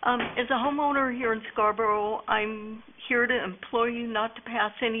 As a homeowner here in Scarborough, I'm here to implore you not to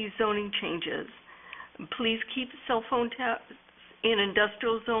pass any zoning changes. Please keep cell phone towers in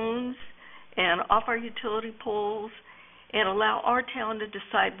industrial zones and off our utility poles, and allow our town to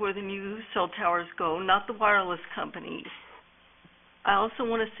decide where the new cell towers go, not the wireless companies. I also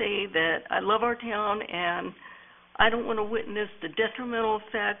want to say that I love our town, and I don't want to witness the detrimental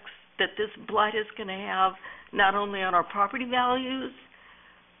effects that this blight is going to have, not only on our property values,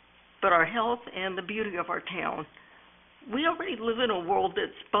 but our health and the beauty of our town. We already live in a world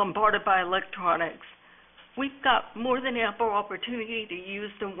that's bombarded by electronics. We've got more than ample opportunity to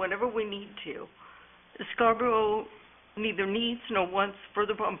use them whenever we need to. Scarborough neither needs nor wants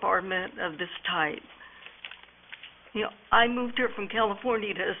further bombardment of this type. You know, I moved here from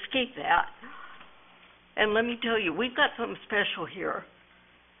California to escape that. And let me tell you, we've got something special here.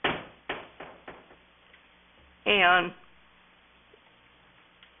 And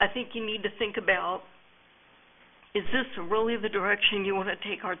I think you need to think about, is this really the direction you want to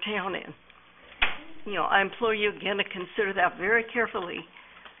take our town in? You know, I implore you again to consider that very carefully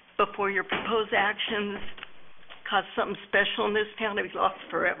before your proposed actions cause something special in this town to be lost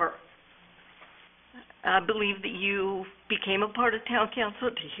forever. I believe that you became a part of town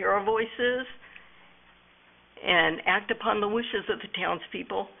council to hear our voices and act upon the wishes of the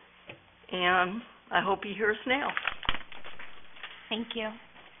townspeople, and I hope you hear us now. Thank you.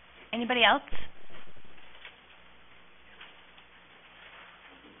 Anybody else?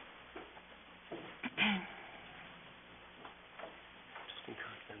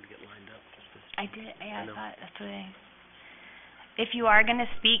 I did. Yeah, I thought that's what If you are going to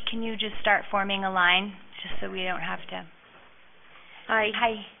speak, can you just start forming a line, just so we don't have to?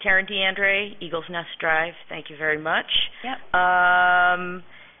 Hi. Karen DeAndre, Eagles Nest Drive. Thank you very much. Yep.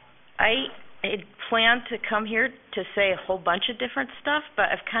 I had planned to come here to say a whole bunch of different stuff, but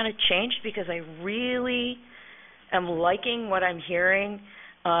I've kind of changed because I really am liking what I'm hearing.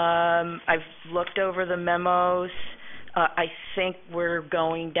 I've looked over the memos. I think we're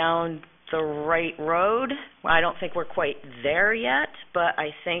going down the right road. I don't think we're quite there yet, but I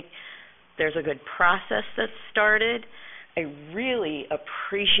think there's a good process that's started. I really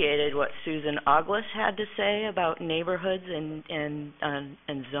appreciated what Susan Auglis had to say about neighborhoods and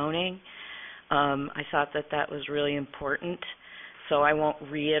zoning. I thought that was really important, so I won't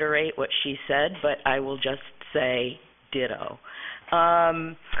reiterate what she said, but I will just say ditto.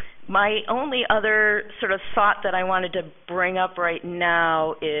 My only other sort of thought that I wanted to bring up right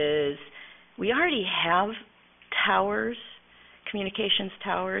now is we already have towers communications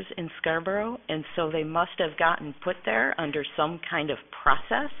towers in Scarborough, and so they must have gotten put there under some kind of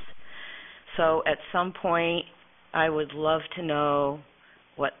process. So at some point, I would love to know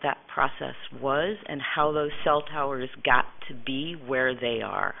what that process was and how those cell towers got to be where they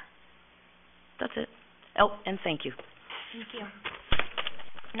are. That's it. Oh, and thank you. Thank you.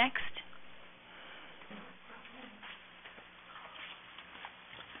 Next.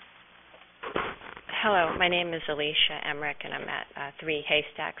 Hello, my name is Alicia Emmerich, and I'm at 3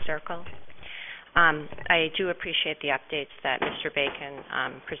 Haystack Circle. I do appreciate the updates that Mr. Bacon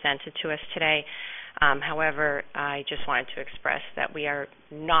presented to us today. However, I just wanted to express that we are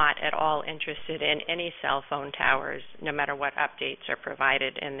not at all interested in any cell phone towers, no matter what updates are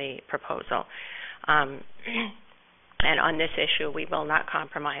provided in the proposal. And on this issue, we will not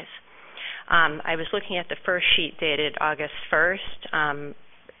compromise. I was looking at the first sheet dated August 1st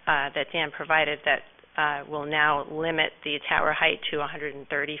that Dan provided that will now limit the tower height to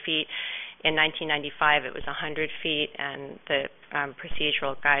 130 feet. In 1995, it was 100 feet, and the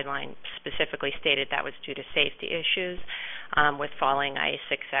procedural guideline specifically stated that was due to safety issues with falling ice,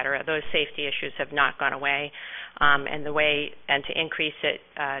 et cetera. Those safety issues have not gone away, and to increase it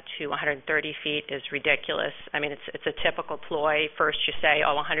to 130 feet is ridiculous. I mean, it's a typical ploy. First you say,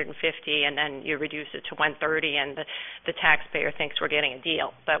 150, and then you reduce it to 130, and the taxpayer thinks we're getting a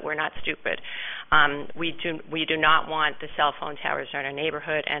deal, but we're not stupid. We do not want the cell phone towers in our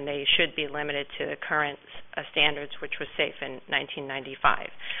neighborhood, and they should be limited to the current standards, which was safe in 1995.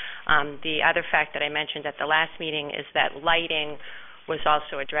 The other fact that I mentioned at the last meeting is that lighting was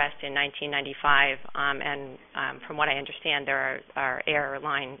also addressed in 1995, and from what I understand, there are air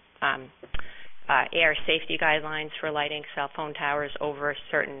safety guidelines for lighting cell phone towers over a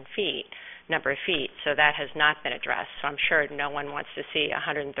certain number of feet, so that has not been addressed. So I'm sure no one wants to see a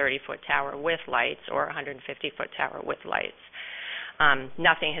 130-foot tower with lights or a 150-foot tower with lights.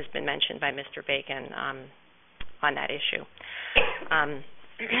 Nothing has been mentioned by Mr. Bacon on that issue.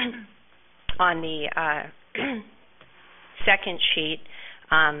 On the second sheet,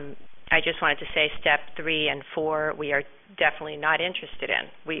 I just wanted to say step 3 and 4 we are definitely not interested in.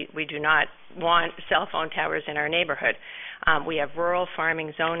 We do not want cell phone towers in our neighborhood. We have rural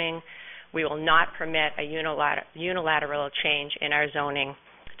farming zoning. We will not permit a unilateral change in our zoning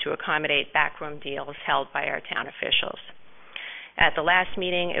to accommodate backroom deals held by our town officials. At the last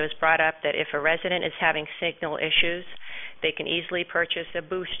meeting, it was brought up that if a resident is having signal issues, they can easily purchase a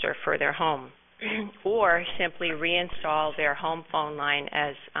booster for their home or simply reinstall their home phone line,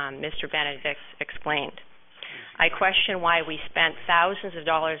 as Mr. Benedict explained. I question why we spent thousands of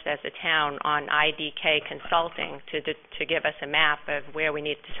dollars as a town on IDK consulting to give us a map of where we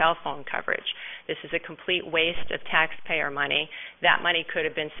need the cell phone coverage. This is a complete waste of taxpayer money. That money could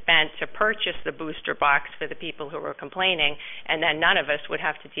have been spent to purchase the booster box for the people who were complaining, and then none of us would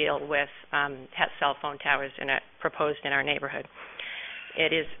have to deal with cell phone towers proposed in our neighborhood.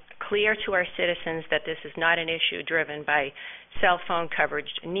 It is clear to our citizens that this is not an issue driven by cell phone coverage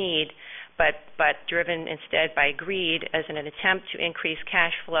need, but driven instead by greed as an attempt to increase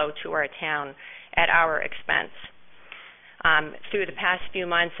cash flow to our town at our expense. Through the past few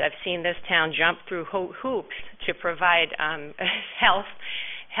months, I've seen this town jump through hoops to provide a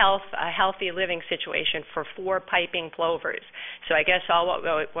healthy living situation for 4 piping plovers. So I guess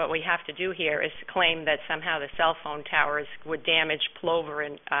what we have to do here is claim that somehow the cell phone towers would damage plover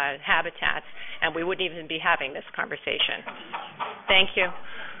and habitats, and we wouldn't even be having this conversation. Thank you.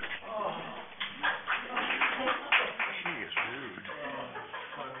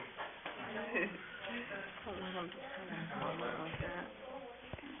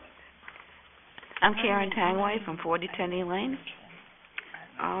 I'm Karen Tangway from 4010 Lane.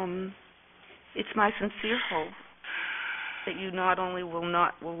 It's my sincere hope that you not only will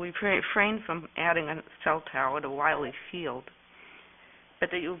refrain from adding a cell tower to Wiley Field, but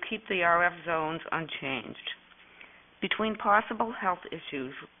that you'll keep the RF zones unchanged. Between possible health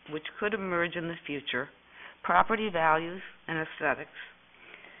issues which could emerge in the future, property values, and aesthetics,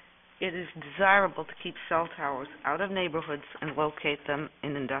 it is desirable to keep cell towers out of neighborhoods and locate them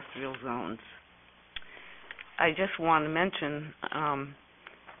in industrial zones. I just want to mention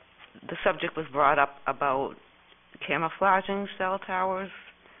the subject was brought up about camouflaging cell towers,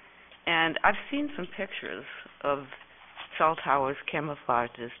 and I've seen some pictures of cell towers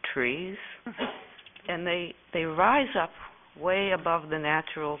camouflaged as trees, and they rise up way above the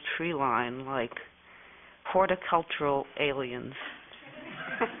natural tree line like horticultural aliens.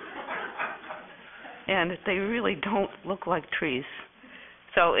 And they really don't look like trees.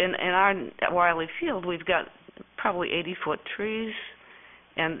 So in our Wiley Field, we've got probably 80-foot trees,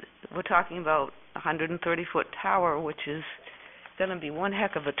 and we're talking about a 130-foot tower, which is going to be one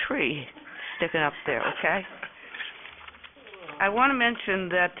heck of a tree sticking up there, okay? I want to mention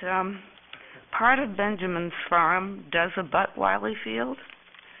that part of Benjamin's farm does abut Wiley Field,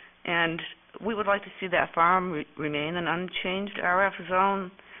 and we would like to see that farm remain an unchanged RF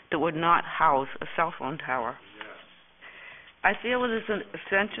zone that would not house a cell phone tower. I feel it is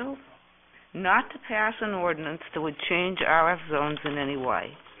essential not to pass an ordinance that would change RF zones in any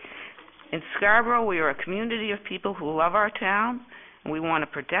way. In Scarborough, we are a community of people who love our town, and we want to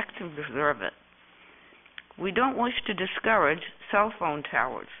protect and preserve it. We don't wish to discourage cell phone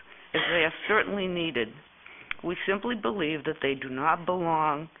towers, as they are certainly needed. We simply believe that they do not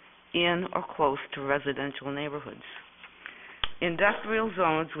belong in or close to residential neighborhoods. Industrial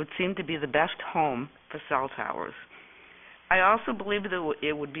zones would seem to be the best home for cell towers. I also believe that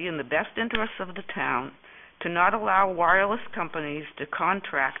it would be in the best interests of the town to not allow wireless companies to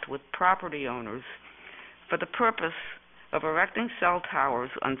contract with property owners for the purpose of erecting cell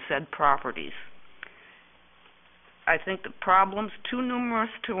towers on said properties. I think that problems too numerous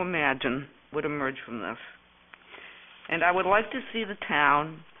to imagine would emerge from this. And I would like to see the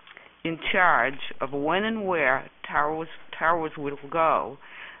town in charge of when and where towers will go,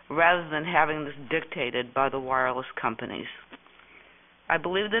 rather than having this dictated by the wireless companies. I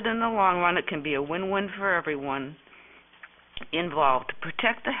believe that in the long run it can be a win-win for everyone involved to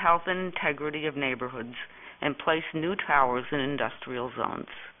protect the health and integrity of neighborhoods and place new towers in industrial zones.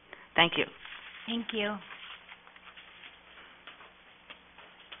 Thank you. Thank you.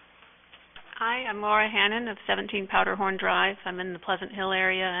 Hi, I'm Laura Hannon of 17 Powderhorn Drive. I'm in the Pleasant Hill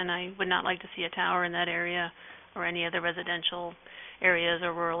area, and I would not like to see a tower in that area or any other residential areas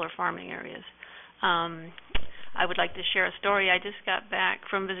or rural or farming areas. I would like to share a story. I just got back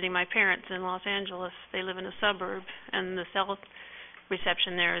from visiting my parents in Los Angeles. They live in a suburb, and the cell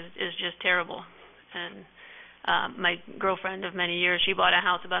reception there is just terrible. And my girlfriend of many years, she bought a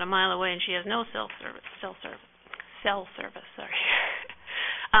house about a mile away, and she has no cell service.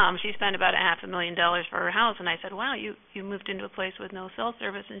 She spent about $500,000 for her house, and I said, "Wow, you moved into a place with no cell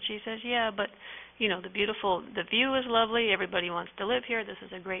service." And she says, "Yeah, but the view is lovely. Everybody wants to live here. This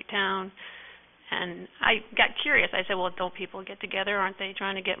is a great town." And I got curious. I said, "Well, don't people get together? Aren't they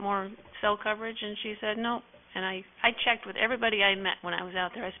trying to get more cell coverage?" And she said, "No." And I checked with everybody I met when I was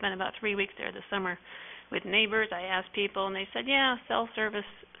out there. I spent about 3 weeks there this summer with neighbors. I asked people, and they said, "Yeah, cell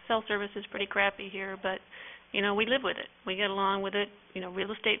service is pretty crappy here, but we live with it. We get along with it.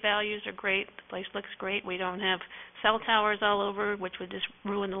 Real estate values are great. The place looks great. We don't have cell towers all over, which would just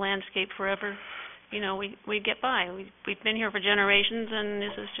ruin the landscape forever. We get by. We've been here for generations, and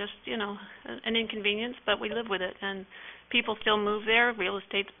this is just, an inconvenience, but we live with it. And people still move there. Real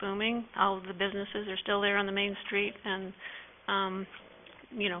estate's booming. All of the businesses are still there on the main street, and,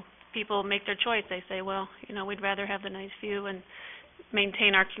 people make their choice. They say, well, we'd rather have the nice view and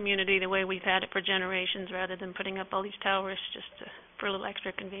maintain our community the way we've had it for generations rather than putting up all these towers just for a little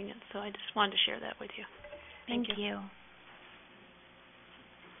extra convenience. So I just wanted to share that with you. Thank you.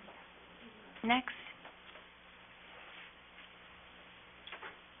 Next.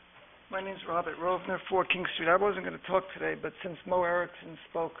 My name's Robert Rovner, 4 King Street. I wasn't going to talk today, but since Mo Erickson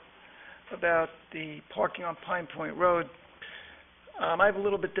spoke about the parking on Pine Point Road, I have a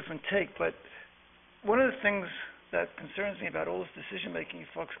little bit different take, but one of the things that concerns me about all this decision-making you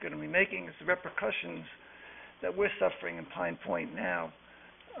folks are going to be making is the repercussions that we're suffering in Pine Point now,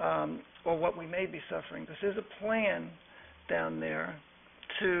 or what we may be suffering. Because there's a plan down there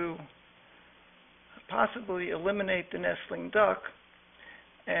to possibly eliminate the nestling duck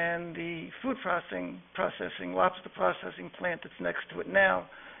and the food processing, lobster processing plant that's next to it now,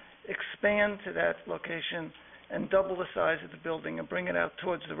 expand to that location and double the size of the building and bring it out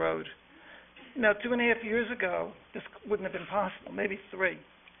towards the road. Now, 2.5 years ago, this wouldn't have been possible, maybe 3.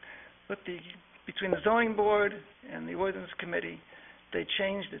 But between the zoning board and the ordinance committee, they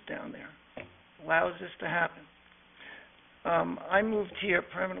changed it down there. Allows this to happen. I moved here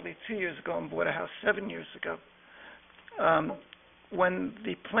permanently 2 years ago and bought a house 7 years ago. When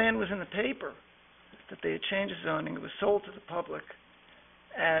the plan was in the paper that they had changed the zoning, it was sold to the public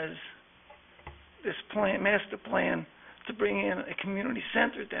as this master plan to bring in a community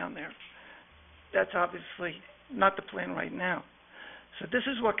center down there. That's obviously not the plan right now. So this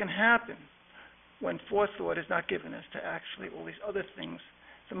is what can happen when forethought is not given as to actually all these other things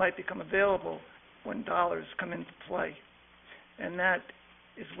that might become available when dollars come into play. And that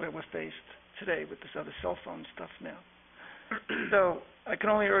is where we're faced today with this other cell phone stuff now. So I can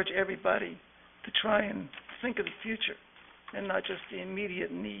only urge everybody to try and think of the future and not just the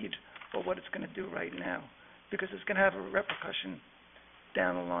immediate need or what it's going to do right now, because it's going to have a repercussion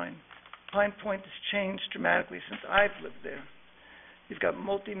down the line. Pine Point has changed dramatically since I've lived there. You've got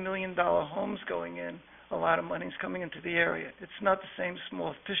multi-million-dollar homes going in. A lot of money's coming into the area. It's not the same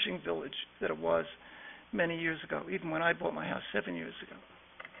small fishing village that it was many years ago, even when I bought my house 7 years ago.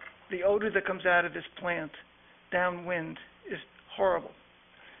 The odor that comes out of this plant downwind is horrible,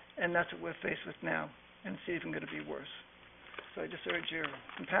 and that's what we're faced with now, and it's even going to be worse. So I just urge your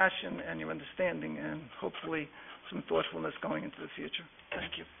compassion and your understanding and hopefully some thoughtfulness going into the future.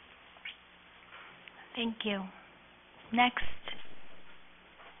 Thank you. Thank you. Next.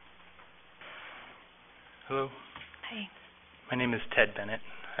 Hello. Hi. My name is Ted Bennett.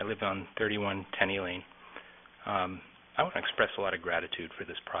 I live on 31 Tenney Lane. I want to express a lot of gratitude for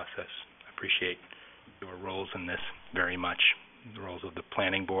this process. I appreciate your roles in this very much, the roles of the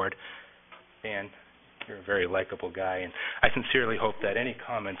planning board. Dan, you're a very likable guy, and I sincerely hope that any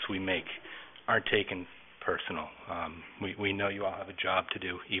comments we make aren't taken personal. We know you all have a job to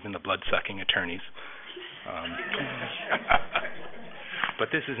do, even the blood-sucking attorneys. But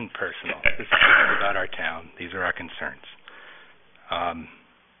this isn't personal. This is about our town. These are our concerns.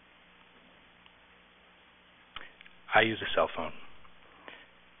 I use a cell phone.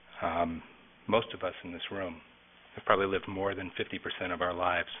 Most of us in this room have probably lived more than 50% of our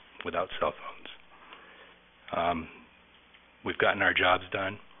lives without cell phones. We've gotten our jobs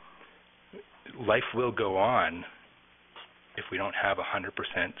done. Life will go on if we don't have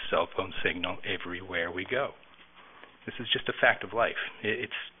 100% cell phone signal everywhere we go. This is just a fact of life.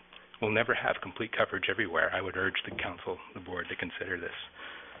 We'll never have complete coverage everywhere. I would urge the council, the board, to consider this.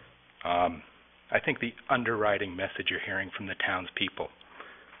 I think the underwriting message you're hearing from the townspeople,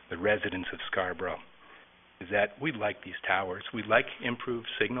 the residents of Scarborough, is that we like these towers. We like improved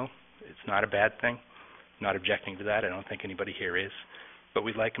signal. It's not a bad thing. I'm not objecting to that. I don't think anybody here is. But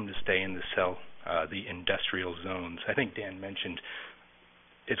we'd like them to stay in the industrial zones. I think Dan mentioned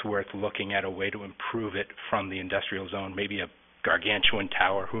it's worth looking at a way to improve it from the industrial zone, maybe a gargantuan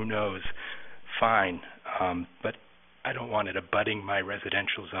tower, who knows, fine. But I don't want it abutting my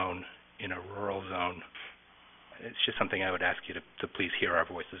residential zone in a rural zone. It's just something I would ask you to please hear our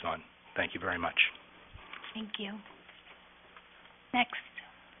voices on. Thank you very much. Thank you. Next.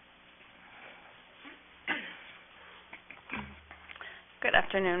 Good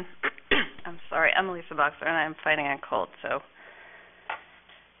afternoon. I'm sorry, I'm Lisa Boxer, and I'm fighting a cold, so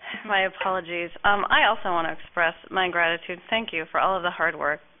my apologies. I also want to express my gratitude. Thank you for all of the hard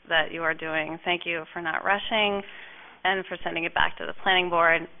work that you are doing. Thank you for not rushing and for sending it back to the planning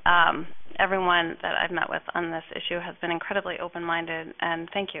board. Everyone that I've met with on this issue has been incredibly open-minded, and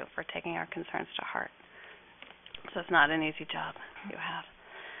thank you for taking our concerns to heart. So it's not an easy job you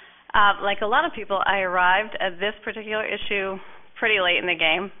have. Like a lot of people, I arrived at this particular issue pretty late in the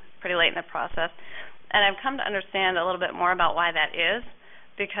game, pretty late in the process, and I've come to understand a little bit more about why that is,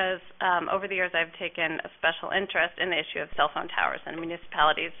 because over the years I've taken a special interest in the issue of cell phone towers and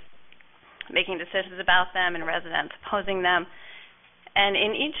municipalities making decisions about them and residents opposing them. And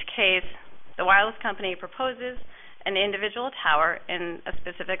in each case, the wireless company proposes an individual tower in a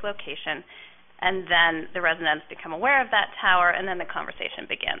specific location, and then the residents become aware of that tower, and then the conversation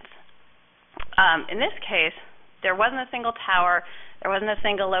begins. In this case, there wasn't a single tower, there wasn't a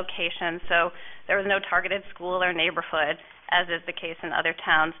single location, so there was no targeted school or neighborhood, as is the case in other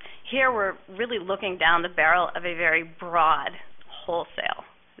towns. Here we're really looking down the barrel of a very broad wholesale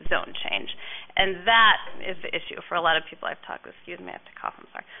zone change. And that is the issue for a lot of people I've talked with. Excuse me, I have to cough, I'm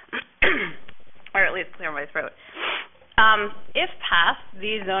sorry. Or at least clear my throat. If passed,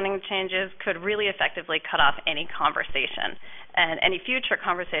 these zoning changes could really effectively cut off any conversation and any future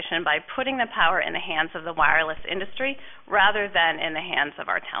conversation by putting the power in the hands of the wireless industry rather than in the hands of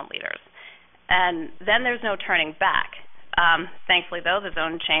our town leaders. And then there's no turning back. Thankfully, though, the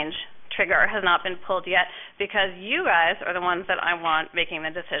zone change trigger has not been pulled yet because you guys are the ones that I want making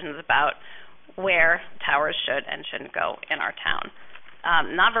the decisions about where towers should and shouldn't go in our town.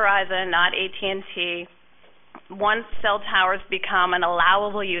 Not Verizon, not AT&T. Once cell towers become an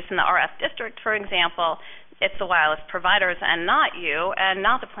allowable use in the RF district, for example, it's the wireless providers and not you and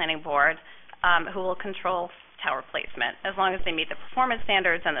not the planning board who will control tower placement as long as they meet the performance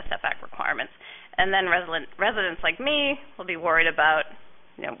standards and the setback requirements. And then residents like me will be worried about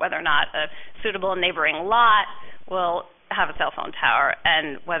whether or not a suitable neighboring lot will have a cell phone tower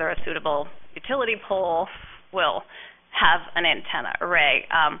and whether a suitable utility pole will have an antenna array.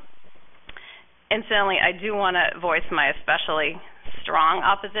 Incidentally, I do want to voice my especially strong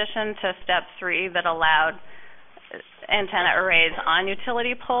opposition to Step 3 that allowed antenna arrays on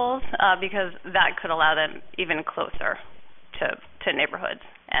utility poles because that could allow them even closer to neighborhoods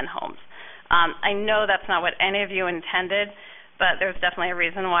and homes. I know that's not what any of you intended, but there's definitely a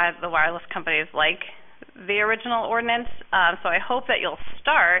reason why the wireless companies like the original ordinance. So I hope that you'll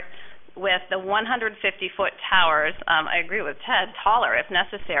start with the 150-foot towers. I agree with Ted, taller if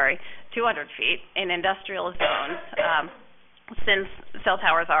necessary, 200 feet in industrial zones. Since cell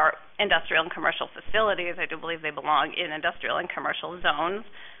towers are industrial and commercial facilities, I do believe they belong in industrial and commercial zones,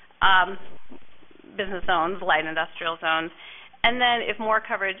 business zones, light industrial zones. And then if more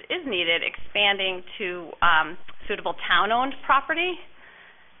coverage is needed, expanding to suitable town-owned property.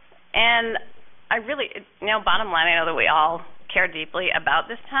 And I really, bottom line, I know that we all care deeply about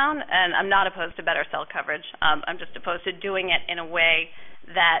this town, and I'm not opposed to better cell coverage. I'm just opposed to doing it in a way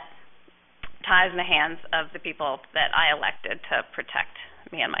that ties in the hands of the people that I elected to protect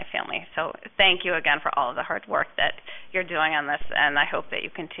me and my family. So thank you again for all of the hard work that you're doing on this, and I hope that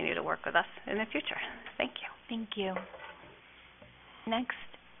you continue to work with us in the future. Thank you. Thank you. Next.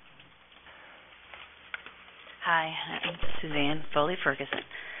 Hi, I'm Suzanne Foley-Ferguson.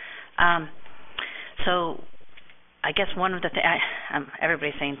 So I guess one of the things,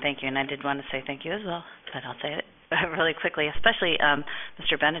 everybody's saying thank you, and I did want to say thank you as well, but I'll say it really quickly, especially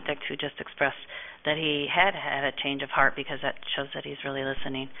Mr. Benedict, who just expressed that he had a change of heart, because that shows that he's really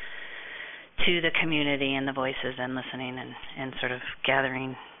listening to the community and the voices, and listening and sort of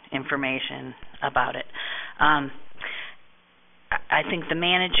gathering information about it. I think the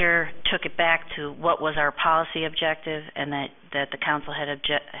manager took it back to what was our policy objective, and that the council had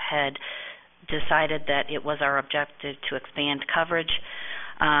decided that it was our objective to expand coverage.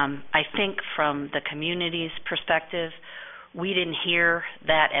 I think from the community's perspective, we didn't hear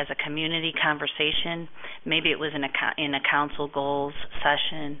that as a community conversation. Maybe it was in a council goals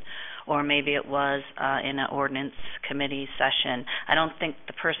session, or maybe it was in an ordinance committee session. I don't think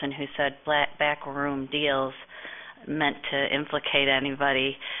the person who said backroom deals meant to implicate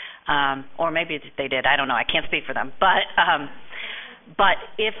anybody, or maybe they did. I don't know. I can't speak for them. But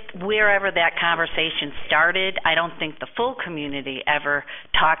if wherever that conversation started, I don't think the full community ever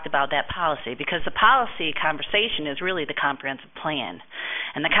talked about that policy, because the policy conversation is really the comprehensive plan.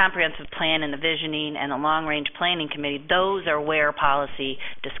 And the comprehensive plan and the visioning and the long-range planning committee, those are where policy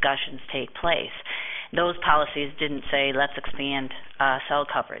discussions take place. Those policies didn't say, let's expand cell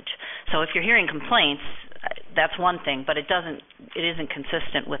coverage. So if you're hearing complaints, that's one thing, but it isn't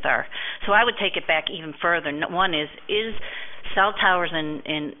consistent with our. So I would take it back even further. One is cell towers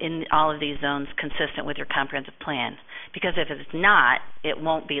in all of these zones consistent with your comprehensive plan? Because if it's not, it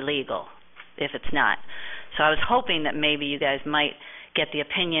won't be legal if it's not. So I was hoping that maybe you guys might get the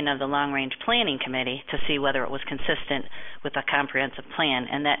opinion of the long-range planning committee to see whether it was consistent with a comprehensive plan,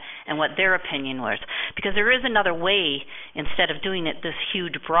 and what their opinion was. Because there is another way, instead of doing it this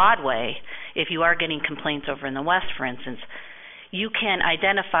huge broad way, if you are getting complaints over in the west, for instance, you can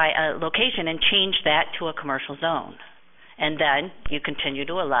identify a location and change that to a commercial zone. And then you continue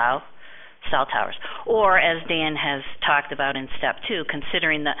to allow cell towers. Or, as Dan has talked about in step 2,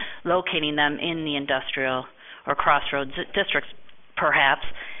 considering locating them in the industrial or crossroads districts, perhaps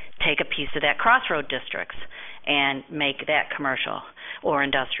take a piece of that crossroad districts and make that commercial or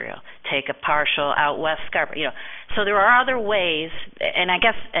industrial. Take a partial out west Scarborough. So there are other ways, and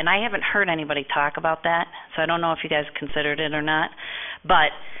I haven't heard anybody talk about that, so I don't know if you guys considered it or not.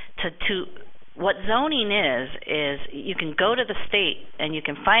 But what zoning is you can go to the state and you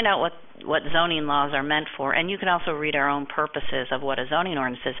can find out what zoning laws are meant for, and you can also read our own purposes of what a zoning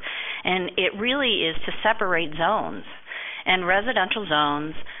ordinance is. And it really is to separate zones. And residential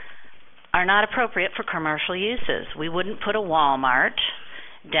zones are not appropriate for commercial uses. We wouldn't put a Walmart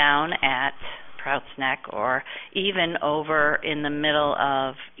down at Prouts Neck, or even over in the middle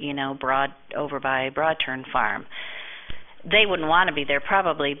of, over by Broadturn Farm. They wouldn't want to be there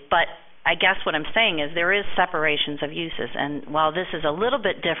probably, but I guess what I'm saying is there is separations of uses, and while this is a little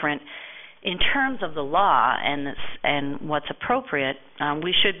bit different in terms of the law and what's appropriate,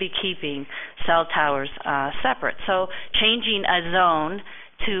 we should be keeping cell towers separate. So changing a zone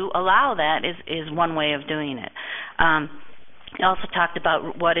to allow that is one way of doing it. You also talked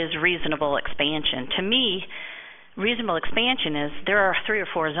about what is reasonable expansion. To me, reasonable expansion is there are 3 or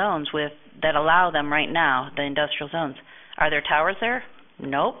 4 zones that allow them right now, the industrial zones. Are there towers there?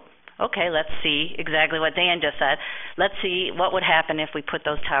 Nope. Okay, let's see exactly what Dan just said. Let's see what would happen if we put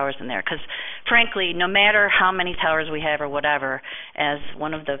those towers in there. Because, frankly, no matter how many towers we have or whatever, as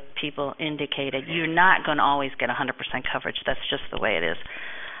one of the people indicated, you're not going to always get 100% coverage. That's just the way it is.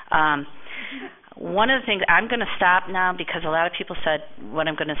 One of the things, I'm going to stop now because a lot of people said what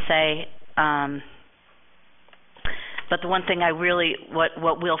I'm going to say. But the one thing what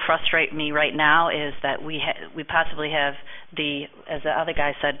will frustrate me right now is that we possibly have as the other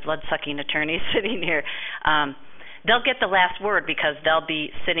guy said, blood-sucking attorneys sitting here. they'll get the last word because they'll be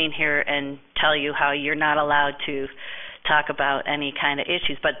sitting here and tell you how you're not allowed to talk about any kind of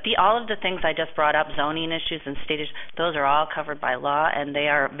issues. But all of the things I just brought up, zoning issues and state issues, those are all covered by law, and they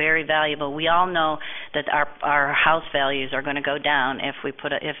are very valuable. We all know that our house values are going to go down if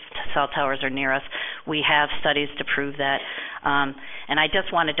cell towers are near us. We have studies to prove that. And I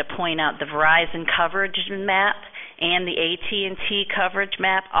just wanted to point out the Verizon coverage map and the AT&T coverage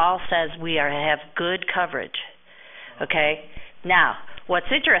map all says we have good coverage. Okay? Now, what's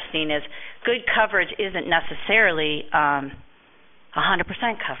interesting is good coverage isn't necessarily 100%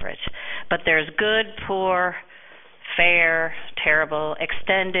 coverage, but there's good, poor, fair, terrible,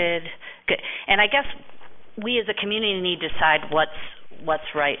 extended, good. And I guess we as a community need to decide what's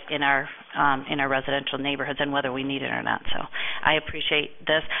right in our residential neighborhoods and whether we need it or not. So I appreciate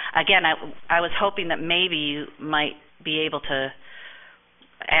this. Again, I was hoping that maybe you might be able to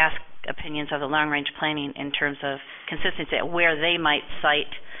ask opinions of the long-range planning in terms of consistency, where they might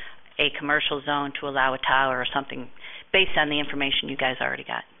cite a commercial zone to allow a tower or something based on the information you guys already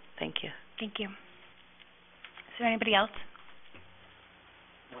got. Thank you. Thank you. Is there anybody else?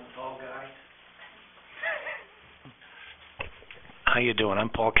 One tall guy. How you doing? I'm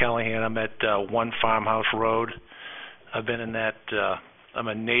Paul Callahan. I'm at 1 Farmhouse Road. I've been in that, I'm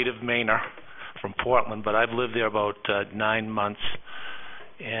a native Mainer from Portland, but I've lived there about 9 months,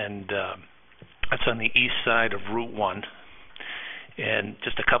 and that's on the east side of Route 1. And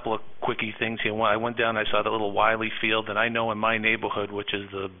just a couple of quickie things here. I went down, I saw the little Wiley Field, and I know in my neighborhood, which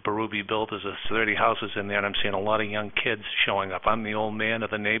is the Berube built, there's 30 houses in there, and I'm seeing a lot of young kids showing up. I'm the old man of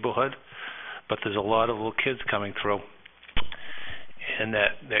the neighborhood, but there's a lot of little kids coming through. And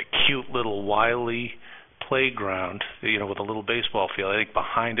that cute little Wiley playground, with a little baseball field, I think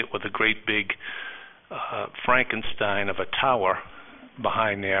behind it with a great big Frankenstein of a tower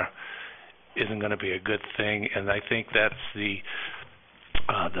behind there isn't going to be a good thing. And I think that's the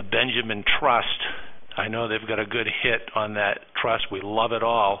Benjamin Trust. I know they've got a good hit on that trust. We love it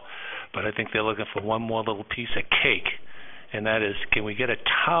all, but I think they're looking for one more little piece of cake, and that is, can we get a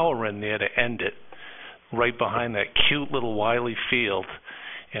tower in there to end it right behind that cute little Wiley Field?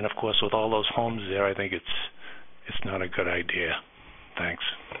 And of course, with all those homes there, I think it's not a good idea. Thanks.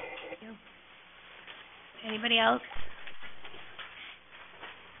 Thank you. Anybody else?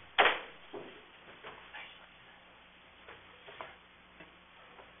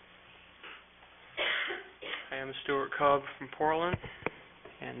 I am Stuart Cobb from Portland,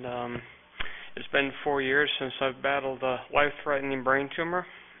 and it's been 4 years since I've battled a life-threatening brain tumor,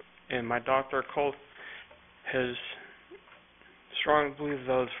 and my doctor has strongly believed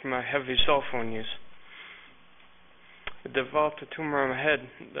that was from my heavy cell phone use. I developed a tumor on my head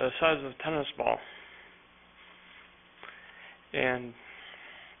the size of a tennis ball, and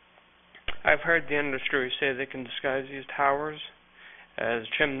I've heard the industry say they can disguise these towers as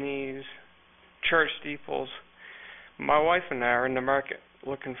chimneys, church steeples. My wife and I are in the market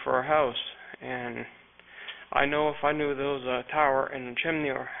looking for a house, and I know if I knew there was a tower and a chimney,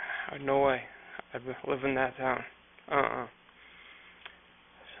 no way I'd live in that town.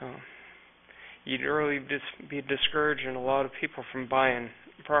 So you'd really be discouraging a lot of people from buying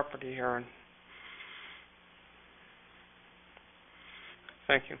property here.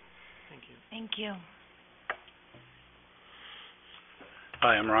 Thank you. Thank you. Thank you.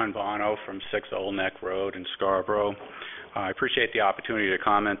 Hi, I'm Ron Bono from 6 Old Neck Road in Scarborough. I appreciate the opportunity to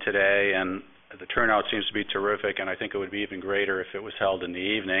comment today, and the turnout seems to be terrific, and I think it would be even greater if it was held in the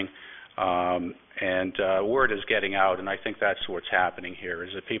evening. Word is getting out, and I think that's what's happening here,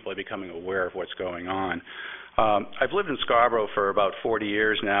 is that people are becoming aware of what's going on. I've lived in Scarborough for about 40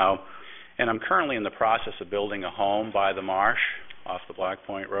 years now, and I'm currently in the process of building a home by the marsh off the Black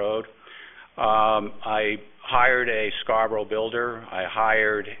Point Road. I hired a Scarborough builder. I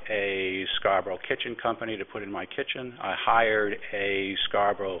hired a Scarborough kitchen company to put in my kitchen. I hired a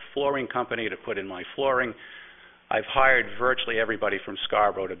Scarborough flooring company to put in my flooring. I've hired virtually everybody from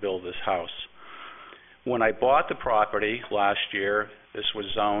Scarborough to build this house. When I bought the property last year, this was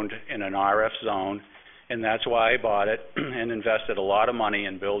zoned in an RF zone, and that's why I bought it and invested a lot of money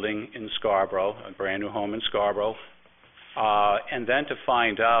in building in Scarborough, a brand new home in Scarborough, and then to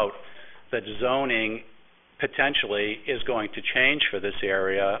find out that zoning potentially is going to change for this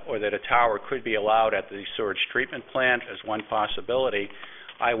area, or that a tower could be allowed at the sewage treatment plant as one possibility,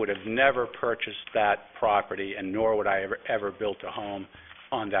 I would have never purchased that property, and nor would I ever built a home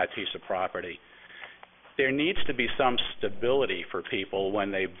on that piece of property. There needs to be some stability for people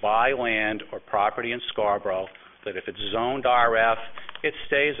when they buy land or property in Scarborough, that if it's zoned RF, it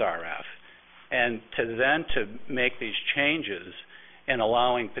stays RF. And to make these changes and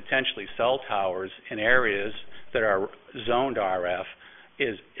allowing potentially cell towers in areas that are zoned RF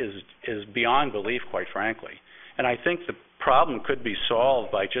is beyond belief, quite frankly. And I think the problem could be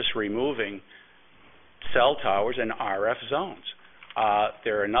solved by just removing cell towers in RF zones.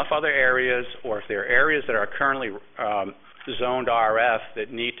 There are enough other areas, or if there are areas that are currently zoned RF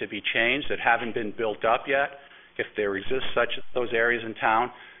that need to be changed, that haven't been built up yet, if there exist those areas in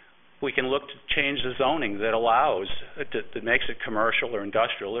town, we can look to change the zoning that allows, that makes it commercial or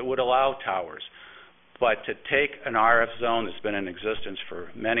industrial. It would allow towers. But to take an RF zone that's been in existence for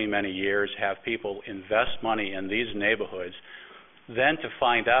many, many years, have people invest money in these neighborhoods, then to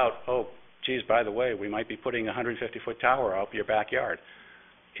find out, oh, geez, by the way, we might be putting a 150-foot tower up your backyard.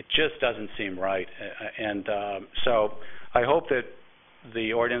 It just doesn't seem right. And so I hope that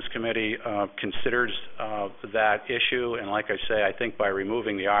the Ordinance Committee considers that issue. And like I say, I think by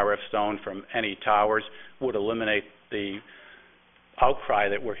removing the RF zone from any towers would eliminate the outcry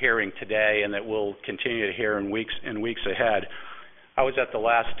that we're hearing today and that we'll continue to hear in weeks ahead. I was at the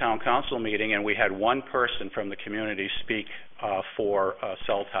last town council meeting, and we had one person from the community speak for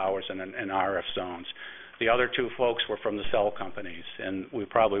cell towers and RF zones. The other two folks were from the cell companies, and we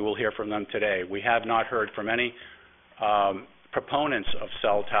probably will hear from them today. We have not heard from any proponents of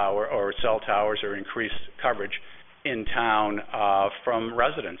cell towers or increased coverage in town from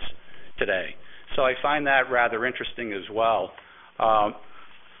residents today. So I find that rather interesting as well. I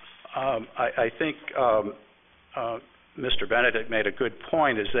think Mr. Benedict made a good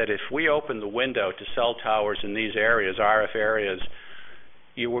point, is that if we open the window to cell towers in these areas, RF areas,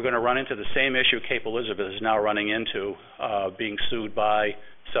 we're going to run into the same issue Cape Elizabeth is now running into, being sued by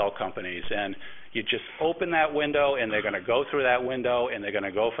cell companies. And you just open that window, and they're going to go through that window, and they're going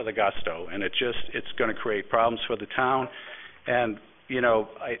to go for the gusto. And it's going to create problems for the town. And,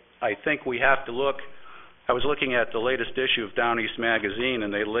 I think we have to look. I was looking at the latest issue of Down East Magazine,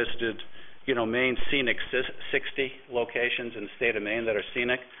 and they listed, Maine's scenic 60 locations in the state of Maine that are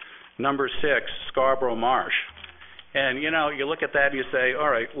scenic. Number 6, Scarborough Marsh. And, you look at that and you say, all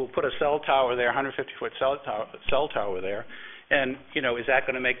right, we'll put a cell tower there, 150-foot cell tower there, and, is that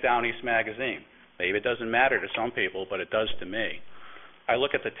going to make Down East Magazine? Maybe it doesn't matter to some people, but it does to me. I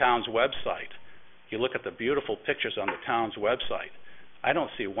look at the town's website. You look at the beautiful pictures on the town's website. I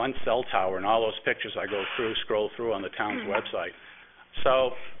don't see one cell tower in all those pictures I scroll through on the town's website.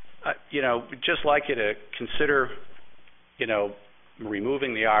 So, just like you to consider,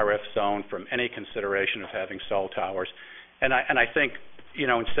 removing the RF zone from any consideration of having cell towers. And I think,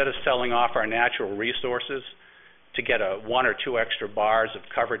 instead of selling off our natural resources to get 1 or 2 extra bars of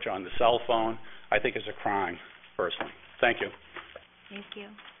coverage on the cell phone, I think is a crime, personally. Thank you. Thank you.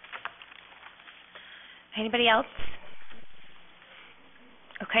 Anybody else?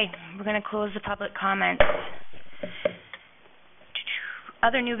 Okay, we're going to close the public comments.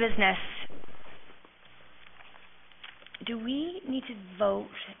 Other new business. Do we need to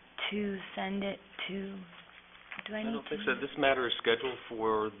vote to send it to, I don't think so. This matter is scheduled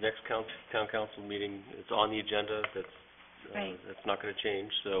for the next town council meeting. It's on the agenda. That's not going to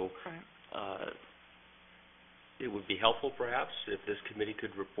change. So it would be helpful, perhaps, if this committee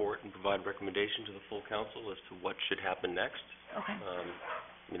could report and provide recommendation to the full council as to what should happen next. Okay.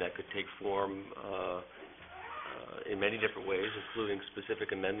 That could take form in many different ways, including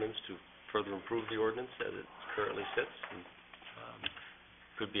specific amendments to further improve the ordinance as it currently sits. And,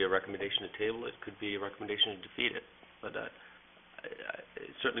 could be a recommendation to table it, could be a recommendation to defeat it. But it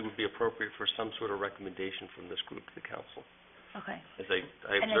certainly would be appropriate for some sort of recommendation from this group to the council. Okay. As I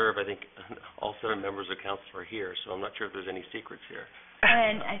observe, I think all 7 members of council are here, so I'm not sure if there's any secrets here.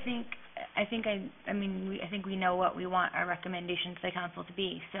 And I think we know what we want our recommendations to the council to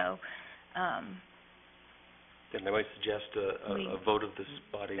be. So, then I might suggest a vote of this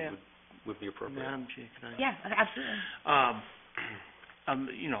body would be appropriate. Madam Chair, can I? Yeah, absolutely. I'm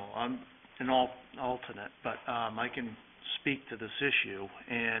an alternate, but I can speak to this issue.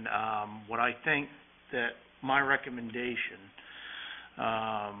 And what I think that my recommendation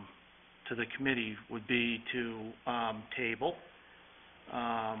to the committee would be to table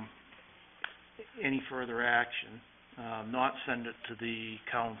any further action, not send it to the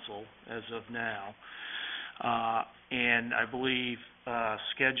council as of now. And I believe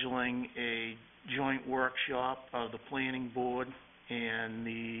scheduling a joint workshop of the planning board and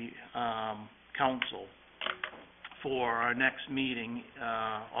the council for our next meeting,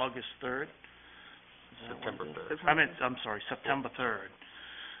 August 3rd. September 3rd. I'm sorry, September 3rd,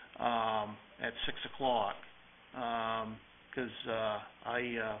 at 6 o'clock. Because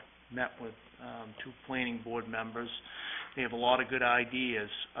I met with 2 planning board members. They have a lot of good ideas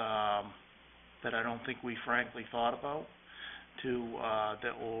that I don't think we frankly thought about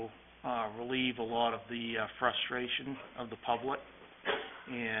that will relieve a lot of the frustration of the public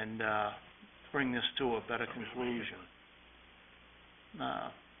and bring this to a better conclusion.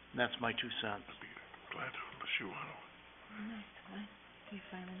 That's my 2 cents. Glad to pursue on it. You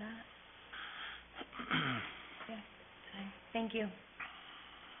fine with that? Yeah, fine. Thank you.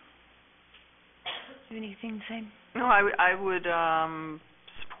 Do you have anything to say? No, I would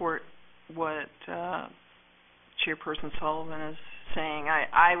support what Chairperson Sullivan is saying.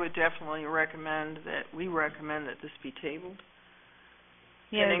 I would definitely recommend that this be tabled.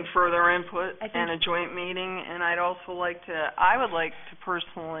 Yeah. Getting further input and a joint meeting, and I would like to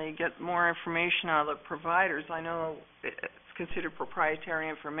personally get more information out of the providers. I know it's considered proprietary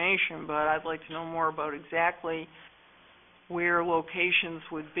information, but I'd like to know more about exactly where locations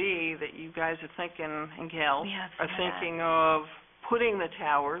would be that you guys are thinking, and gals are thinking of putting the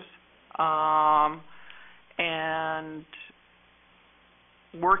towers, and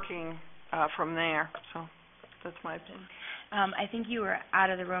working from there. So that's my opinion. I think you were out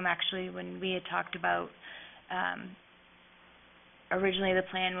of the room actually when we had talked about, originally the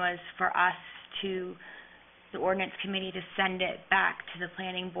plan was for us to, the ordinance committee, to send it back to the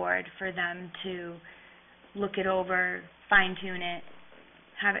planning board for them to look it over, fine tune it,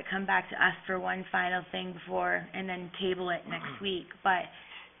 have it come back to us for one final thing before, and then table it next week. But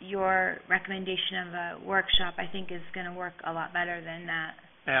your recommendation of a workshop, I think, is going to work a lot better than that.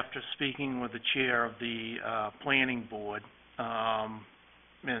 After speaking with the chair of the planning board,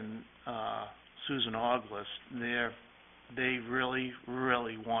 and Susan August, they really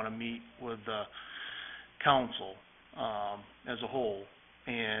want to meet with the council as a whole,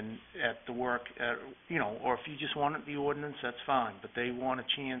 and at the work, or if you just want the ordinance, that's fine, but they want a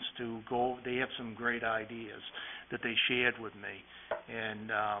chance to go. They have some great ideas that they shared with me,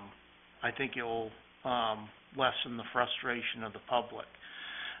 and I think it will lessen the frustration of the public.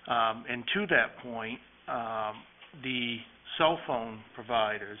 And to that point, the cell phone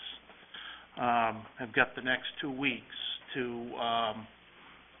providers have got the next 2 weeks to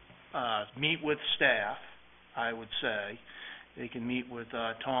meet with staff, I would say. They can meet with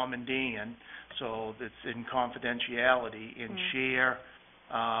Tom and Dan, so it's in confidentiality, and share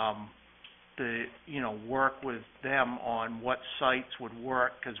work with them on what sites would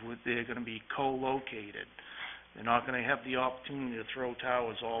work, because they're going to be co-located. They're not going to have the opportunity to throw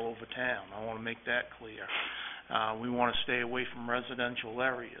towers all over town. I want to make that clear. We want to stay away from residential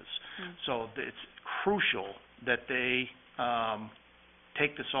areas. So it's crucial that they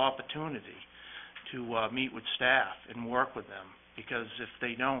take this opportunity to meet with staff and work with them, because if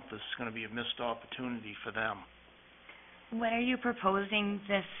they don't, this is going to be a missed opportunity for them. When are you proposing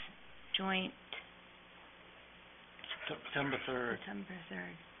this joint? September 3rd. September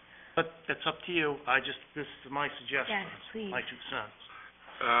 3rd. But it's up to you. This is my suggestion. Yes, please. My 2 cents.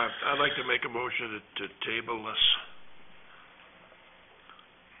 I'd like to make a motion to table this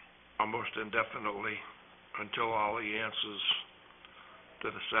almost indefinitely until all the answers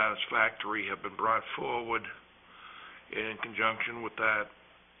that are satisfactory have been brought forward. In conjunction with that,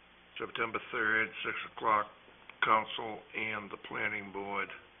 September 3rd, 6 o'clock, council and the planning board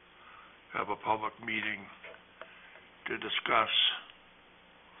have a public meeting to discuss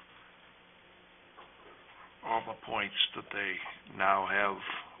all the points that they now have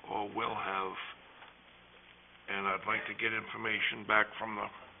or will have, and I'd like to get information back from the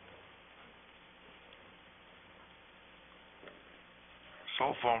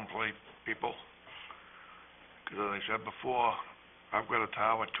cell phone people, because as I said before, I've got a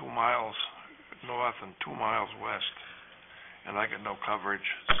tower 2 miles north and 2 miles west, and I get no coverage,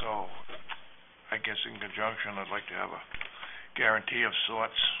 so I guess in conjunction I'd like to have a guarantee of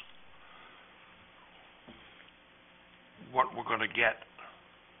sorts what we're going to get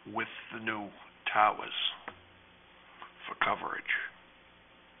with the new towers for coverage.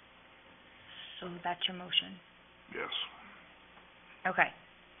 So that's your motion? Yes. Okay.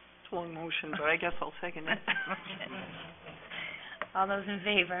 It's a long motion, but I guess I'll second it. All those in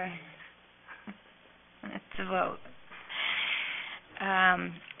favor? It's a vote.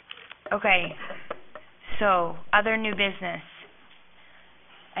 Okay. So, other new business.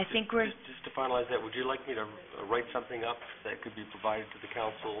 I think we're... Just to finalize that, would you like me to write something up that could be provided to the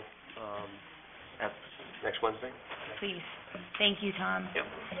council at next Wednesday? Please. Thank you, Tom. Yep.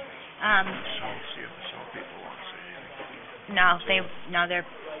 See if some people want to say anything.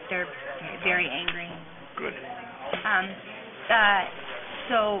 They're very angry. Good.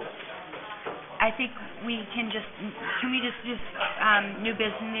 So I think we can just new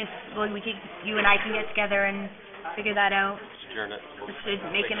business. Well, you and I can get together and figure that out. Adjourn it. Just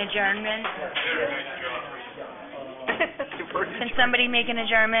make an adjournment. Can somebody make an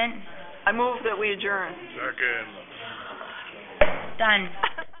adjournment? I move that we adjourn. Second. Done.